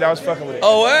out some shit. I was fucking with it.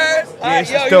 Oh, word? Yeah,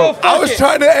 it's just yo, dope. I was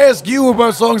trying to ask you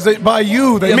about songs that by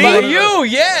you. That Me? wanted- You,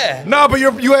 yeah. No, but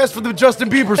you asked for the Justin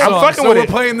Bieber song. fucking so with we're it.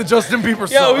 playing the Justin Bieber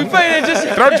Yo, song. we playing it just.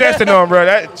 Throw Justin on, bro.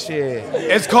 That shit.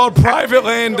 It's called Private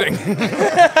Landing.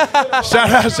 shout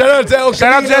out to El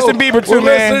Shout out Camino. Justin Bieber too, We're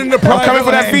man. listening to I'm Private coming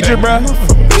for that Landing. feature,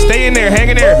 bro. Stay in there, hang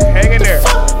in there, hang in there.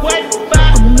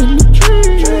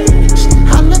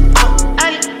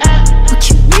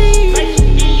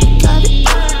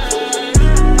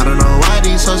 I don't know why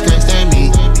these hoes can't stand me.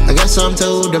 I guess I'm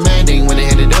too demanding when they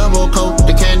hit a double coat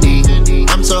the candy.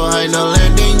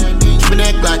 Popping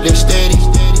that Glock, they steady.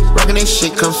 Rockin' that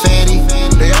shit confetti.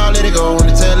 They all let it go on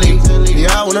the telly. They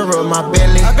all wanna rub my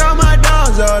belly. I got my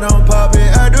dogs out, don't pop it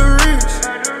at the Ritz.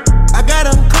 I got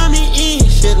them coming in,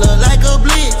 shit look like a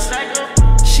blitz.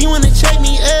 She wanna check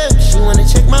me up, she wanna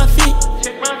check my feet.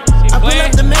 I pull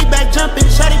up the Maybach jumping,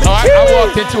 shot it. I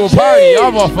walked into a party.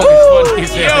 Y'all motherfuckers funny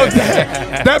as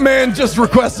hell. That man just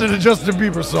requested a Justin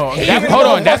Bieber song. Hold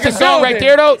on, that's the song right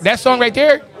there, though? That song right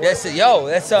there? That's it, yo.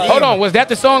 That's Hold on, was that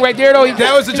the song right there, though?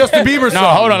 That was the Justin Bieber song. No,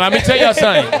 hold on, let me tell y'all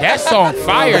something. That song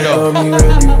fire, though.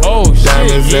 Oh, shit.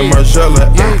 Diamonds in Marcella.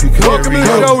 Welcome to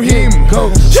Shohim.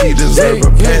 She deserve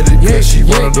a pedicure. She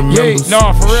one of the members.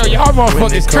 No, for real, y'all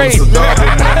motherfuckers crazy. Nah,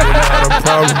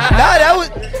 that was.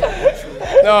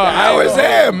 No, that was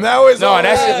him. That was no.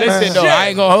 That's it. Listen, though, I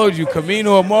ain't gonna hold you,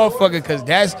 Camino a motherfucker, cause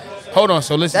that's. Hold on,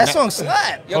 so listen. That song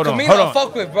slap. Yo, Camino, I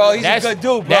fuck with, bro. He's a good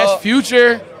dude, bro. That's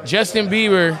Future, Justin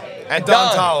Bieber, and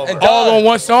Don Toliver. All on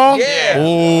one song. Yeah.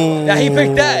 Ooh. Now he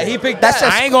picked that. He picked that.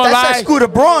 I ain't gonna lie. That's that Scooter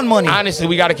Braun money. Honestly,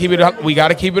 we gotta keep it. We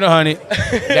gotta keep it 100.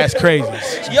 That's crazy.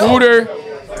 Scooter.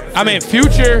 I mean,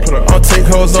 Future. I'll take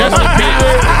hoes on. Justin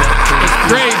Bieber.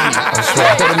 It's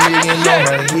crazy.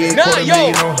 Nah,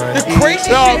 yo, the crazy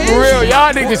shit No, for real,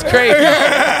 y'all niggas crazy.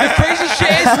 The crazy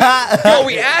shit is, yo,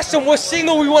 we asked him what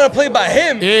single we want to play by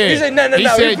him. Yeah. He said, no. He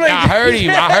said, I heard him.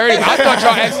 I thought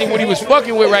y'all asked him what he was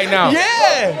fucking with right now.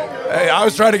 Yeah. Hey, I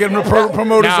was trying to get him to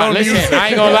promote his own listen, music. I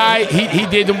ain't gonna lie. He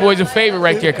did them boys a favor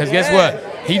right there. Cause guess what?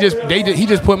 He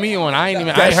just put me on. I ain't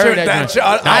heard that joint.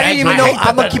 I didn't even know.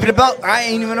 I'm gonna keep it about. I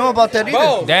ain't even know about that either.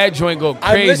 Bro, that joint go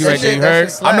crazy right there. You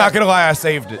heard? I'm not gonna lie, I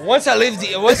saved it. Once I leave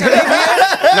here.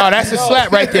 No, that's a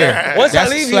slap right there. Once I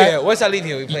leave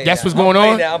here, we play. That's what's going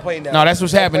on. I'm playing that. No, that's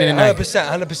what's happening tonight.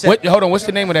 100%. Hold on, what's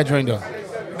the name of that joint though?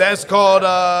 That's called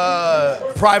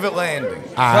Private Landing.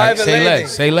 All right,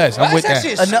 say less. I'm with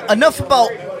that.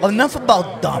 Enough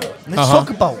about Dom. Let's talk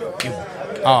about you.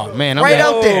 Oh man, I'm right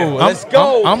that, out there. Let's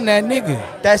go. I'm that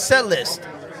nigga. That set list.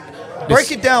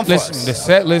 Break it down for us. Listen, the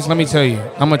set list. Let me tell you.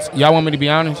 Y'all want me to be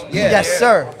honest? Yeah. Yes,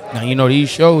 sir. Now you know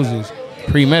these shows is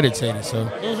premeditated. So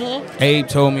Abe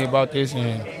told me about this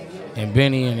and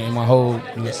Benny and my whole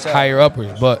higher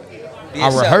uppers. But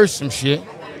I rehearsed some shit.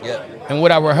 Yeah. And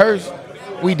what I rehearsed,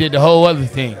 we did the whole other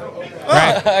thing.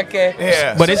 Right? Okay.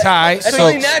 Yeah. But it's high. That's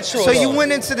really natural. So you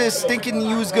went into this thinking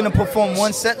you was gonna perform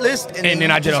one set list, and then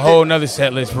I did a whole nother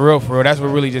set list for real. That's what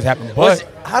really just happened. But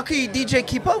how could you DJ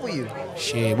keep up with you?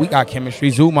 Shit, we got chemistry.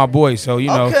 Zoo, my boy. So you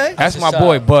know, that's my what's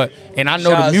boy. up. But and I know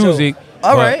Shout the out music.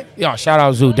 All right. Yo, shout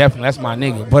out Zoo. Definitely, that's my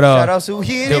nigga. But shout out Zoo.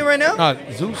 He in here right now? No,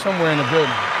 Zoo somewhere in the building.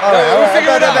 All right. We'll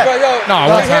figure it out, bro. Yo,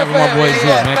 No, one time for my boy Zoo,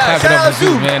 man. Clap it up for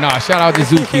Zoo, man. No, shout out to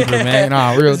Zookeeper, man.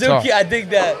 Nah, real talk. I dig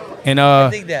that. And I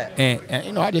dig that. And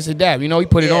you know, I just adapt. You know, he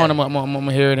put it on. I'm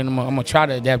gonna hear it, and I'm gonna try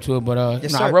to adapt to it. But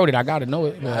Yes, you know, I sir. wrote it. I gotta know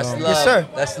it. That's love. Yes, sir.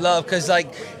 That's love. Cause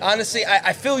like honestly,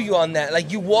 I feel you on that.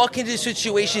 Like you walk into a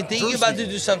situation thinking you're about to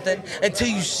do something until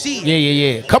you see it.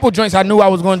 Yeah. A couple joints I knew I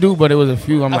was gonna do, but it was a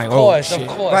few. I'm like, oh shit. Of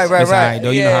course. Right. It's all right, though.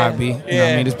 You know how it be. You know what I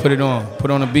Yeah. mean? Just put it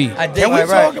on a beat. I dig Can we it.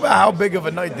 talk about how big of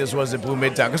a night this was at Blue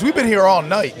Midtown? Because we've been here all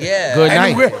night. Yeah. Good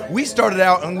And night. we started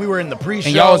out and we were in the pre-show.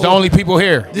 And y'all was the only people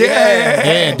here.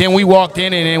 Yeah. Then we walked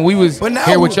in and then we was But now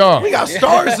here with y'all. we got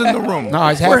stars in the room. No,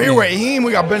 it's We're here happening. with Aheem.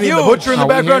 We got Benny the Butcher in the No,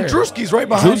 we background. here. Drewski's right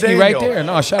behind Drewski Daniel. right there.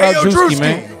 No, shout out yo, Drewski, Drewski.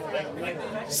 man.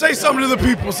 Say something to the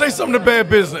people. Say something to Bad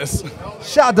Business.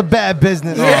 Shout out to Bad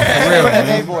Business. For real, man.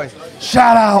 Hey, boys.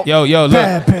 Shout out. Yo, look.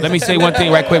 Bad Business. Let me say one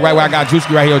thing right quick, right where I got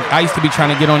Drewski right here. I used to be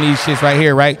trying to get on these shits right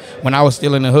here, right? When I was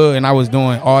still in the hood and I was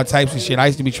doing all types of shit. I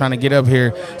used to be trying to get up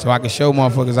here so I could show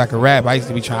motherfuckers I could rap. I used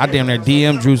to be trying. I damn near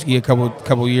DM Drewski a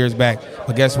couple years back.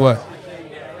 But guess what?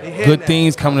 Good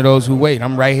things come to those who wait.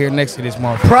 I'm right here next to this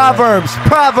motherfucker. Proverbs.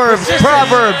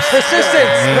 Persistence.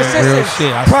 Man, real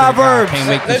shit. I swear to God, Proverbs. I can't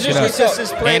make this shit up.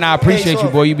 Persistence play- And I appreciate pays you,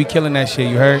 off. boy. You be killing that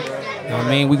shit. You heard? You know what I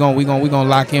mean? We gonna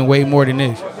lock in way more than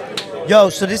this. Yo,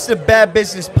 so this is the Bad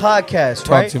Business podcast,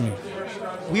 Talk right? to me.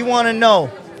 We want to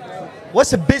know,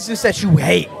 what's a business that you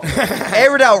hate?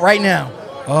 Air it out right now.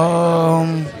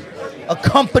 A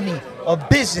company, a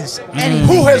business, anything.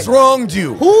 Who has wronged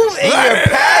you? Who in your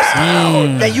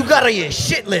past that you got on your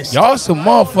shit list? Y'all some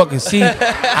motherfuckers. See,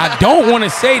 I don't want to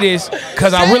say this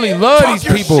because I really love these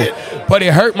people, but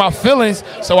it hurt my feelings,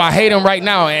 so I hate them right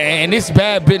now. And this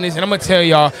bad business, and I'm gonna tell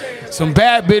y'all, some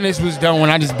bad business was done when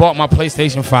I just bought my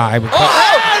PlayStation 5.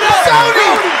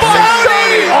 Sony!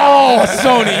 Oh Oh,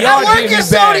 Sony, y'all I work did me at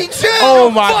Sony bad. too. Oh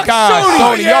my Fuck God,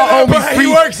 Sony, Yeah, y'all owe me but he free.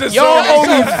 works at Y'all Sony.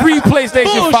 owe me free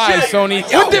PlayStation 5, Sony.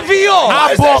 With the VR.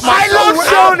 I bought my. I love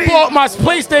I Sony. bought my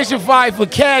PlayStation 5 for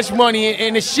cash money,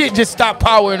 and the shit just stopped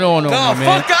powering on them, Nah,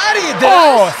 man. fuck out of here,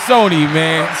 Oh, Sony,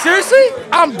 man. Seriously?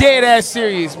 I'm dead ass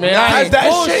serious, man. I ain't That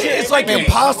bullshit. shit, it's like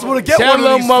impossible to get Tell one of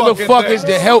them these fucking motherfuckers things.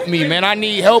 to help me, man. I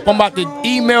need help. I'm about to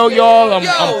email y'all.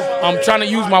 I'm trying to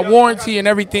use my warranty and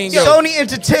everything. Yo, Sony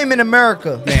Entertainment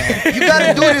America. You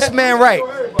gotta do this man right.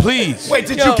 please. Wait,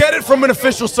 did you get it from an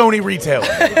official Sony retailer?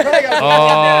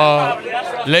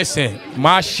 Listen,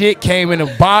 my shit came in a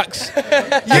box and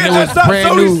Yeah, it was that's not brand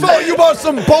Sony's new. fault. You bought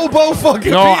some Bobo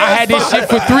fucking No, I had this PS5. shit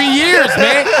for 3 years,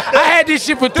 man. I had this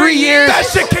shit for 3 years. That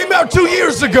shit came out 2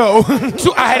 years ago.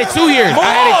 I had it 2 years. I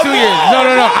had it 2 years. No.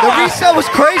 The resale was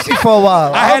crazy for a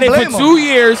while. I had it don't for blame 2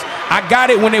 years. I got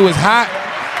it when it was hot,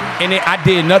 and I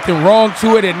did nothing wrong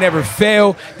to it. It never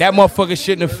failed. That motherfucker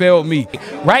shouldn't have failed me.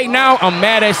 Right now, I'm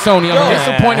mad at Sony. I'm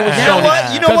disappointed with You know Sony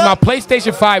what? You know because my what?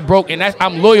 PlayStation 5 broke, and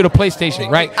I'm loyal to PlayStation.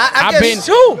 Right? I guess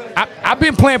I've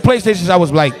been playing PlayStation since I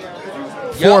was like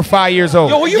 4 or 5 years old.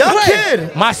 Yo, what you Young play?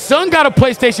 kid. My son got a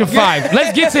PlayStation 5.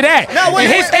 Let's get to that. No, wait,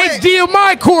 and his wait.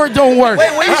 HDMI cord don't work. Wait,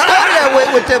 when you started that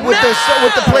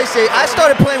with the PlayStation, I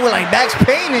started playing with like Max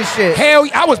Payne and shit. Hell,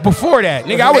 I was before that,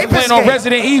 nigga. I was Ape playing on Escape.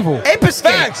 Resident Evil. Ape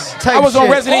Escape Facts. type I was on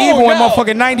shit. Resident Oh, Evil in no.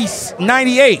 motherfucking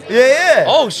 98. Yeah.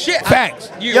 Oh shit. Facts.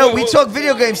 Yo, we talk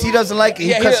video games. He doesn't like it. He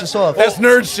Yeah, cuts he- us off. That's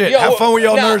nerd shit. Have fun with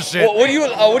your nerd shit. What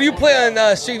do you play on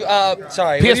Steve?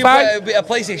 Sorry, PS5? What do you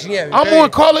play, PlayStation. Yeah. I'm on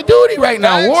Call of Duty right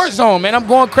now, Facts. Warzone, man. I'm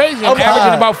going crazy. I'm Okay.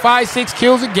 averaging about 5-6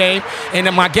 kills a game, and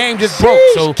then my game just broke,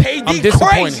 so KD I'm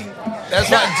disappointed. crazy. That's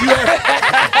right. Do you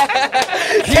have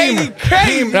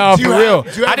No, do you for have- real.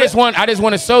 do you have I just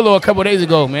won a solo a couple days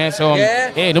ago, man. So Yeah?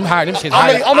 them shit's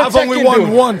I high. I've only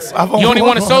won once. You only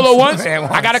won a solo once?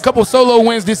 I got a couple solo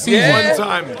wins this season. Yeah? One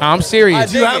time. I'm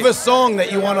serious. Do you have a song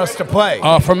that you want us to play?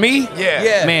 For me?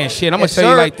 Yeah. Man, shit, I'm gonna Yes, tell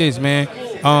you sir. like this, man.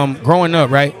 Growing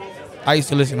up, right? I used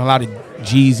to listen to a lot of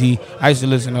Jeezy. I used to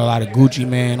listen to a lot of Gucci,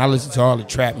 man. I listened to all the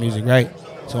trap music, right?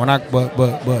 So when I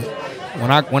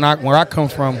come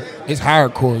from, it's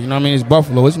hardcore. You know what I mean? It's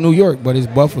Buffalo. It's New York, but it's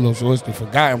Buffalo, so it's the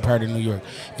forgotten part of New York.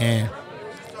 And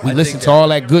we listened to all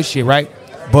that good shit, right?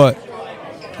 But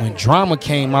when Drama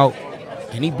came out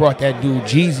and he brought that dude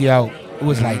Jeezy out, it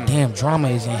was like, damn, Drama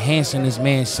is enhancing this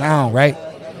man's sound, right?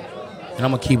 And I'm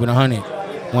gonna keep it 100.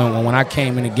 When I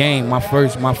came in the game, my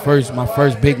first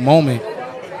big moment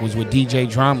was with DJ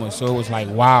Drama. So it was like,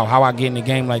 wow, how I get in the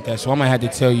game like that. So I'm gonna have to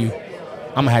tell you,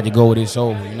 I'm gonna have to go with this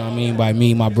over. You know what I mean? By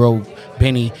me, my bro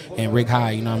Benny and Rick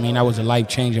High. You know what I mean? That was a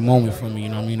life-changing moment for me. You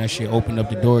know what I mean? That shit opened up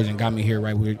the doors and got me here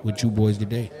right with you boys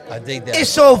today. I dig that.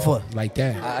 It's over. Like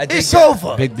that. I dig It's that.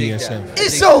 over. Big BSF.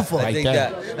 It's over. I Like dig that.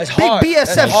 that. That's Big hard.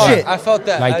 BSF That's hard. shit. I felt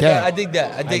that. Like that. I dig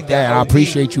that. I dig Like that. And I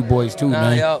appreciate you boys too,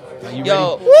 man.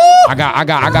 Yo. I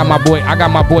got my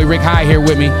boy Rick High here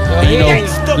with me. And, you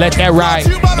know, let that ride.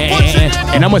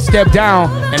 And I'm gonna step down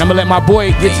and I'm gonna let my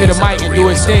boy get to the mic and do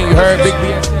his thing. You heard, Big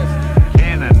BSF?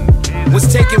 Was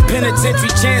taking penitentiary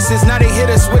chances, now they hit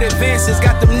us with advances.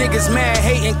 Got them niggas mad,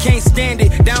 hating, can't stand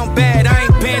it. Down bad, I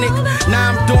ain't panic.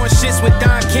 Now I'm doing shits with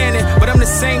Don Cannon. But I'm the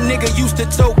same nigga used to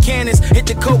tote cannons. Hit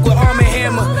the coke with Arm &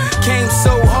 Hammer. Came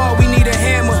so hard, we need a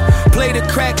hammer. Play the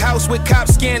crack house with cop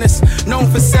scanners.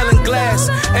 Known for selling glass.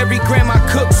 Every gram I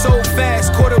cook so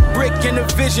fast. Caught a brick in the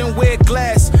vision where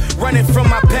glass. Running from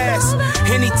my past.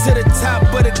 Henny to the top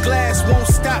of the glass. Won't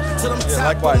stop till I'm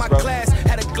top of my class.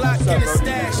 Had a Glock in the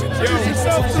stash.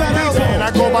 Man, I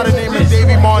go by the name of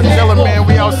Davey Martella, man.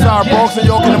 We outside Bronx and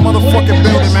York in the motherfucking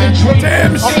building, man.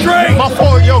 Damn straight. My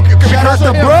fault, yo. Can we curse the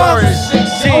up here? Bronx.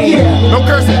 Sorry. No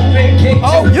cursing.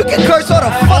 Oh, you can curse all the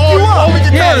fuck you up. we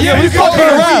can curse. Yeah, we fucking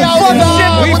around.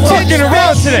 We fucking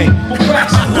around today.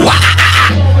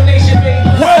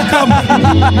 Welcome.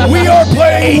 We are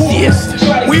playing.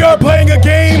 We are playing a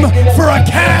game for a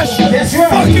cash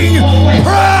fucking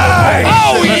prize.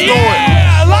 Oh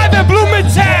yeah! Live at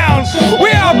Bloomingtown. We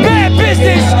are Bad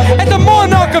Business at the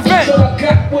Monarch event.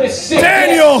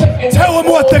 Daniel, tell him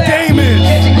what the game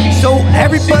is. So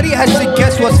everybody has to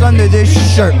guess what's under this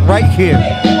shirt right here.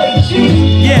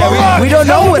 Yeah, we don't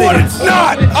know what it is. It's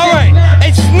not. All right,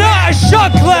 it's not a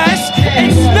shot glass.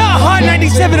 It's not Hot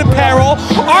 97 apparel,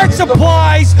 art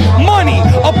supplies, money,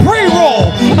 a pre-roll,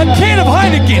 a can of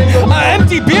Heineken, an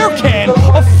empty beer can,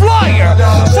 a flyer,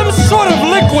 some sort of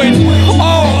liquid,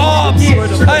 and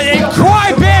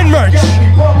Cry band merch.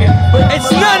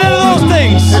 It's none of those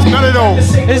things. It's none of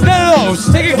those. It's none of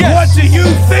those. Take a guess. What do you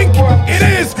think it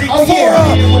is for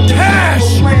a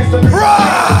cash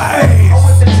prize?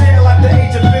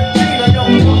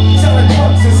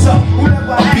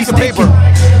 A piece of paper.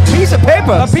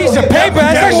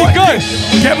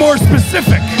 Get more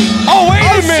specific. Oh, wait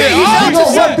a minute. Shit, he's onto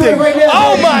something.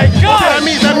 Oh, my God. That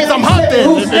means I'm hot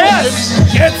then. Yes.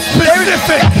 Get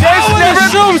specific.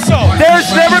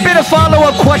 There's never been a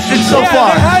follow-up question so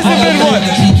far. There hasn't been one. 10,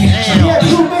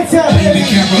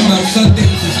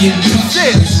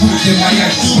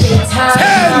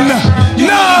 9, 8.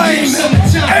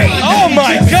 Oh,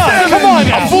 my God. Come on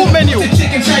now. A full menu.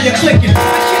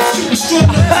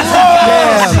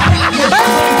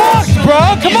 Fuck, bro.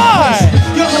 Come on.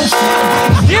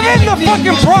 Give him the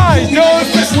fucking prize,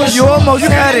 dude. You almost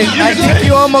had it. I think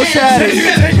you almost had it. You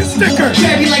can take a sticker.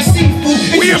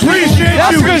 We appreciate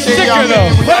That's you. a good sticker, though.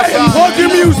 Plug your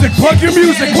music. Plug your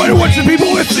music. What should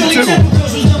people listen to?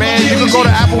 Man, you can go to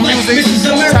Apple Music,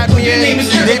 tap me in,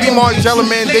 Davey Margella,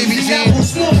 man, Davey G.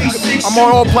 I'm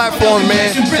on all platforms,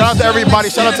 man. Shout out to everybody.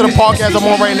 Shout out to the podcast I'm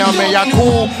on right now, man. Y'all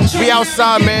cool. We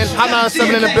outside, man. Hot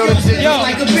 97 in the building. Yo,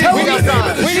 tell we me the name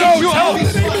of the show. Tell me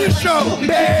the name of the show.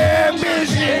 Bad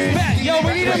business. Yo,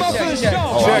 we need him up for the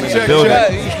show. Check.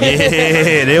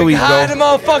 Yeah, there we High in go. the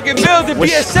motherfucking building.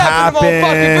 What's BS7 in the motherfucking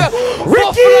happening? building.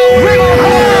 Ricky!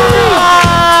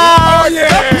 Oh, yeah.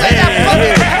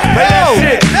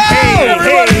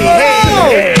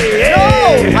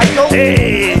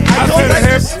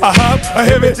 A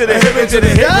hip to the hip to the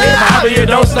hip. However you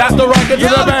don't stop the rocket to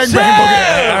the bang bang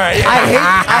boogie. All right. I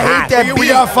hate that beat. We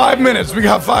got 5 minutes. We're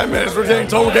getting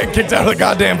told we're getting kicked out of the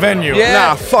goddamn venue. Yeah.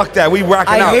 Nah, fuck that. We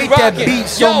rocking out. I hate that beat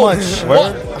so much.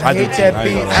 I hate that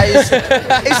beat.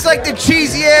 It's like the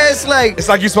cheesy ass, like. It's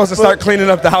like you're supposed to start cleaning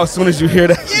up the house as soon as you hear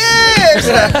that. Yeah,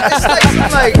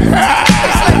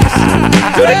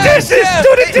 do the dishes.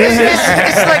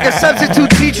 It's like a substitute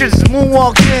teacher just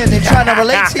moonwalked in and trying to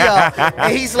relate to y'all,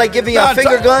 and he's like giving y'all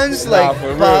finger guns. Like,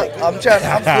 I'm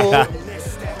cool.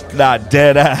 Nah,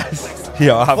 dead ass.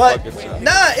 Yo, I'm fucking.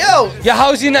 Yo,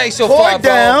 how's your night so far,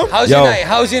 bro? down. How's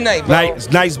your night, bro?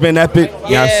 Night's been epic. You know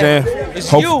what I'm saying?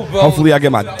 It's you, bro. Hopefully I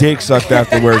get my dick sucked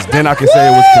afterwards. Then I can say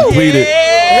it was completed.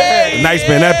 The night's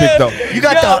been epic though. You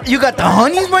got the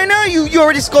honeys right now. You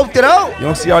already scoped it out. You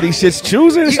don't see all these shits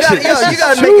choosing? You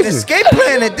gotta make an escape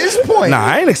plan at this point. Nah,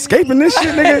 I ain't escaping this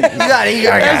shit, nigga. you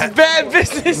gotta. That's bad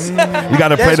business. You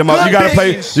gotta play them up. You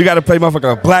gotta play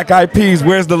motherfucker Black Eyed Peas.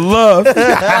 Where's the love?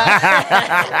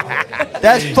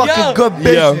 That's fucking good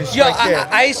business. Yo,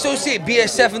 I associate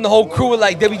BS7 and the whole crew with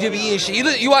like WWE and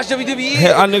shit. You watch WWE? Hey,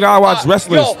 nigga, I watch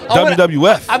wrestling.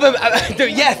 WWF.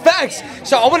 Yeah, facts.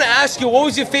 So I want to ask you, what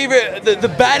was your favorite, the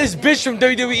baddest bitch from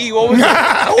WWE? What was it?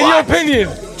 In your opinion?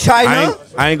 China?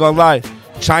 I ain't gonna lie.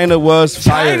 China was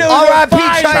fire. R.I.P.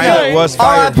 China. China was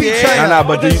fire. R.I.P. China. Nah,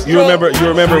 but you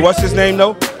remember what's his name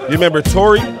though? You remember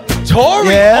Tori? Tori?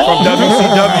 Yeah. From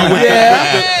WCW with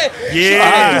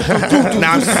Yeah.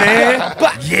 Now I'm saying,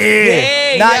 but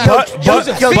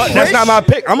that's not my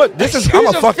pick. I'm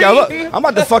gonna fuck y'all up. I'm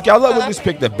about to fuck y'all up with this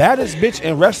pick. The baddest bitch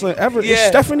in wrestling ever is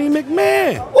Stephanie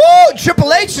McMahon. Woo!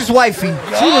 Triple H's wifey.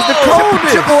 She was the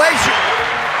coldest. Triple H.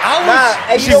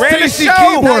 She ran the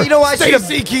show. You know why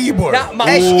Stacy Keyboard.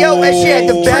 And she had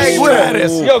the bag with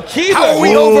her. Yo, Keyboard. How are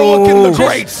we overlooking the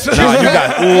greats? Nah, you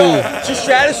got Trish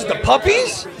Stratus with the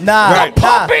puppies? Nah,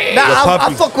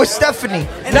 I fuck with Stephanie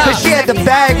because she had the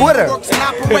bag with her.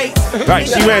 Right,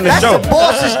 she ran the show. That's the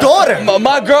boss's daughter.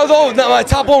 My girl though, my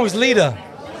top one was Lita.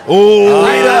 Ooh.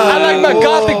 I like my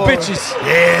gothic bitches.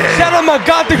 Yeah. Shout out my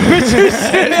gothic bitches.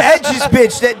 Edge's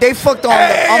bitch, they fucked on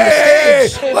the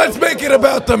stage. Let's make it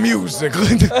about the music. No,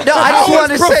 I just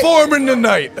want to say performing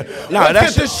tonight. Nah,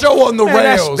 Let's get the show on the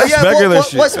rails. That's regular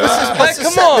shit. What's the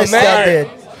come set on, list man. y'all did?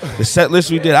 The set list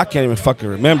we did, I can't even fucking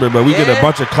remember, but we did a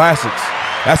bunch of classics.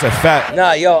 That's a fact.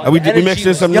 Nah, yo. And we mixed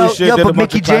in some new shit. Yo, did a but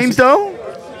bunch Mickey of James classics. though?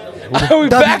 We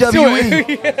back to WWE.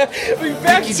 it. We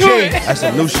back to it. That's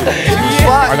some new shit.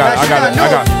 I got.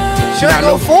 Should I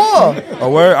go 4? A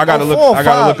word? I gotta look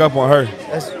up on her.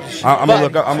 I'm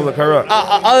gonna look her up.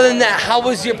 Other than that, how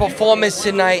was your performance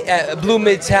tonight at Blue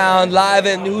Midtown live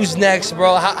at News Next,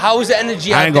 bro? How was the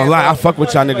energy? I ain't gonna out there, lie, I fuck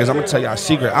with y'all niggas. I'm gonna tell y'all a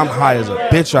secret. I'm high as a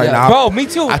bitch right now. Bro, me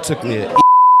too. I took me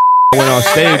went on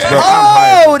stage, bro. I'm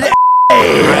high. I ain't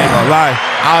gonna lie.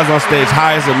 I was on stage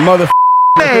high as a mother.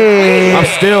 I'm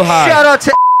still high. Shout out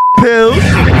to Pills.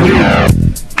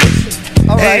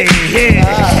 All right.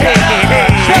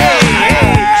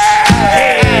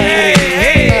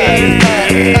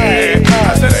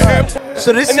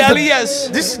 So this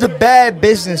is the Bad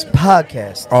Business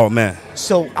Podcast. Oh man.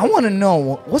 So I want to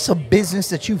know, what's a business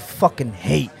that you fucking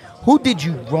hate? Who did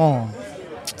you wrong?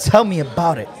 Tell me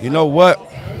about it. You know what?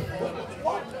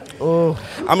 Oh,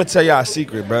 I'm gonna tell y'all a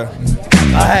secret, bro.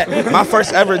 My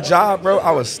first ever job, bro. I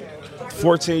was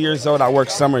 14 years old. I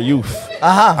worked summer youth.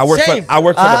 I worked for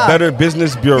the Better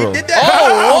Business Bureau.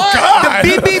 Oh, God.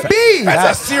 The BBB.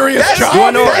 That's a serious job. You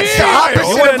wanna know, That's the opposite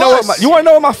you wanna of know us. what you wanna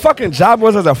know what my fucking job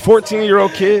was as a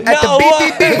 14-year-old kid? At the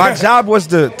BBB. My job was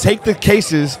to take the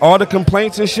cases, all the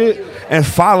complaints and shit, and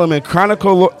file them in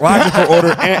chronological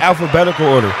order and alphabetical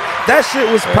order. That shit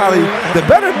was probably the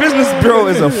Better Business Bureau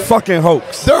is a fucking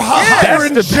hoax. They're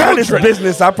hiring That's the baddest children.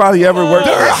 business I probably ever worked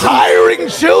They're for. hiring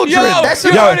children. That's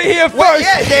you heard it here first. Well,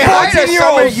 yeah, they hired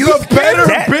us. The Better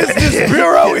Business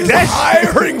Bureau is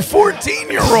hiring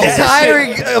 14-years-olds. It's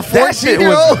hiring a That shit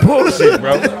 14-year-old. was bullshit,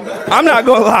 bro. I'm not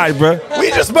gonna lie, bro.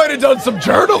 We just might have done some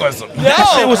journalism. That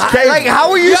shit was crazy. Like, how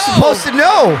are you supposed to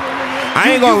know?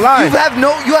 I ain't gonna lie.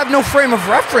 You have no frame of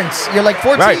reference. You're like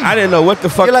 14. Right, I didn't know what the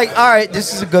fuck. You're like, all right,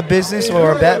 this is a good business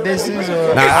or a bad business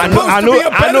or. Nah, I knew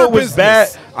it was bad.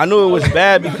 I knew it was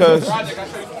bad because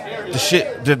the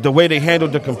shit, the way they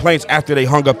handled the complaints after they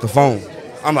hung up the phone.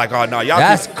 I'm like, oh no, y'all.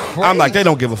 That's crazy. I'm like, they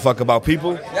don't give a fuck about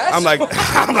people. I'm like,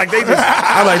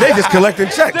 they just collecting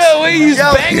checks. The way he's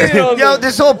banging on Yo,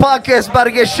 this whole podcast about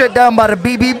to get shut down by the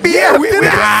BBB. Yeah, You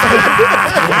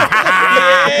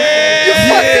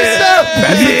fucked this up.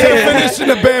 That's the definition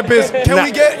of bad business.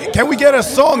 Can we get a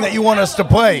song that you want us to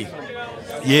play?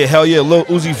 Yeah, hell yeah, Lil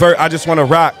Uzi Vert. I just want to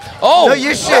rock. Oh, no,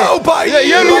 your shit. No, by you.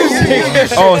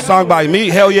 Oh, a song by me.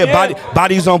 Hell yeah,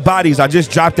 Bodies on Bodies. I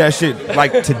just dropped that shit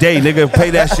like today, nigga.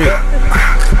 Play that shit.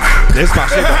 This my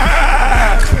shit.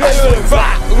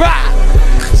 Rock.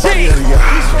 See.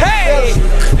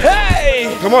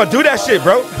 Hey. Come on, do that shit,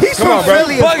 bro. He's Come from on, bro.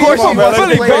 Philly, of course Come on, he bro. wants to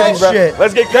Let's play get that crazy, bro. shit.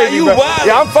 Let's get crazy, you bro. wild.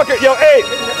 Yeah, I'm fucking. Yo, hey,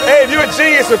 you a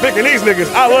genius for picking these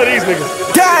niggas. I love these niggas.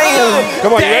 Damn.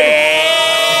 Come on, you ready?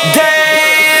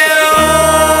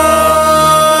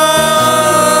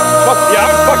 Yeah,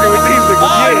 I'm fucking with these niggas.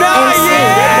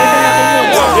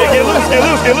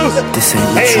 Get loose. This ain't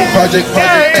what you want.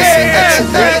 This ain't what you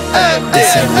want.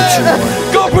 This ain't what you want.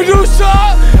 Go producer.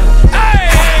 Hey.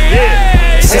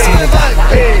 This ain't about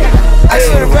it. I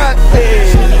just wanna rock.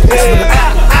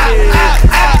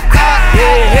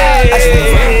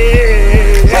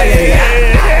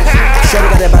 Shorty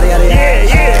got that body out of here.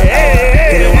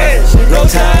 Get it once, no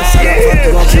time. Fuck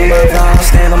you, gon' kill my vibe.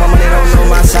 Stand on my money, don't know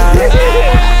my side.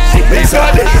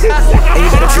 Inside, and you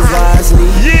better choose wisely.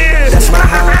 That's my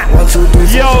high. 1, 2, 3,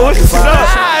 4, Yo, what's 5. up?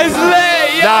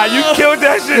 Nah, you killed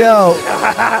that shit. Yo,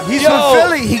 he's from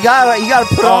Philly. He gotta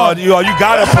put on. You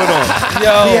gotta put on.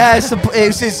 He has to.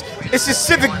 It's his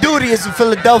civic duty as a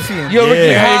Philadelphian. Yo, Ricky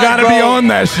Yeah, High, you gotta bro. be on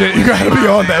that shit. You gotta be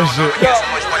on that shit.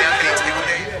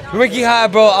 Ricky High,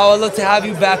 bro. I would love to have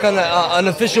you back on an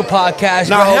official podcast,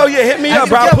 Nah, bro. hell yeah, hit me up,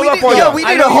 bro. I'll pull up on you. We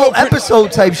need a whole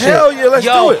episode type shit. Hell yeah, let's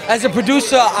do it. As a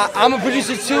producer, I'm a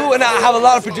producer too, and I have a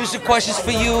lot of producer questions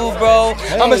for you, bro.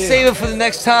 I'm gonna save it for the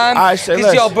next time. All right, say Cause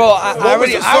less. yo, bro, I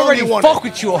already you wanted? fuck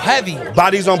with you heavy.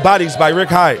 Bodies on Bodies by Rick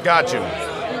Hyde. Got you.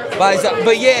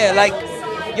 But yeah, like,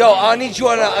 yo, I need you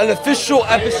on an official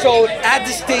episode at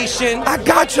the station. I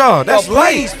got y'all. That's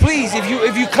please, please, if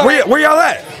you come. Where y'all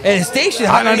at? At the station,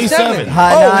 Hot Hot 97. 97.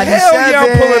 Hot Oh, 97. hell yeah,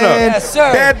 I'm pulling up. Yes, sir.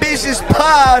 Bad Business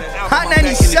Pod. Hot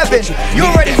 97. You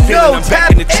already know.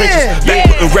 Tap in. Back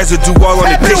with the residue all on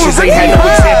the Tap in dishes. with Ain't had no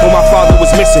Ricky example, my father was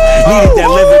missing. Needed that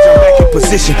leverage, I'm back in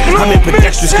position. I'm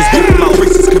ambidextrous, cause both of my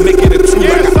races could make it a two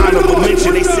like an honorable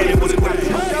mention. They said it was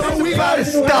We gotta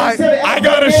start. I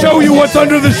gotta show you what's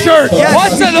under the shirt. Yes.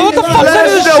 What the fuck's Let under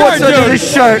us the know what's shirt, under dude? the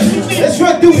shirt.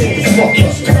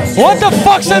 What the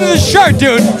fuck's under the shirt,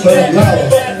 dude?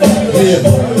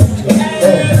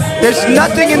 There's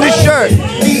nothing in the shirt. A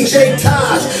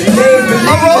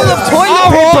roll of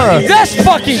toilet paper. That's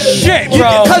fucking shit,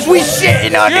 bro. Because we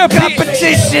shitting on the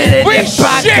competition and We the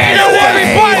podcast. shitting on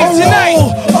everybody tonight.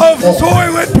 Of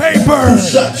toilet paper.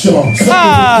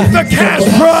 The cash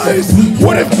prize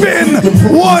would have been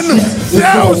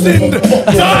 $1,000.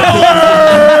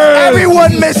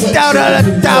 Everyone missed out on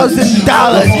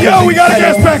 $1,000. Yo, we gotta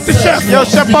get us back to Chef. Yo,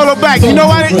 Chef Polo back. You know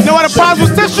why the prize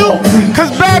was tissue?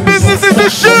 Because Bad Business is the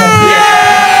shit.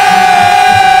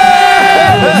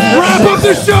 Wrap up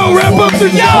the show. Yo,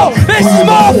 this is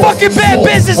motherfucking Bad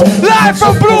Business live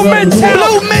from Blue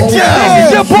Midtown. This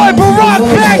is your boy Barack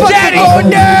Baghdadi. Going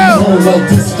down.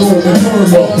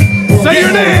 Say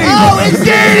your name. Oh, it's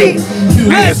Danny.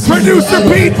 It's producer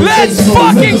Pete. Let's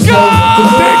fucking go.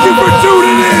 Thank you for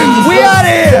tuning in. We out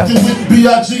of here.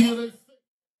 B.I.G.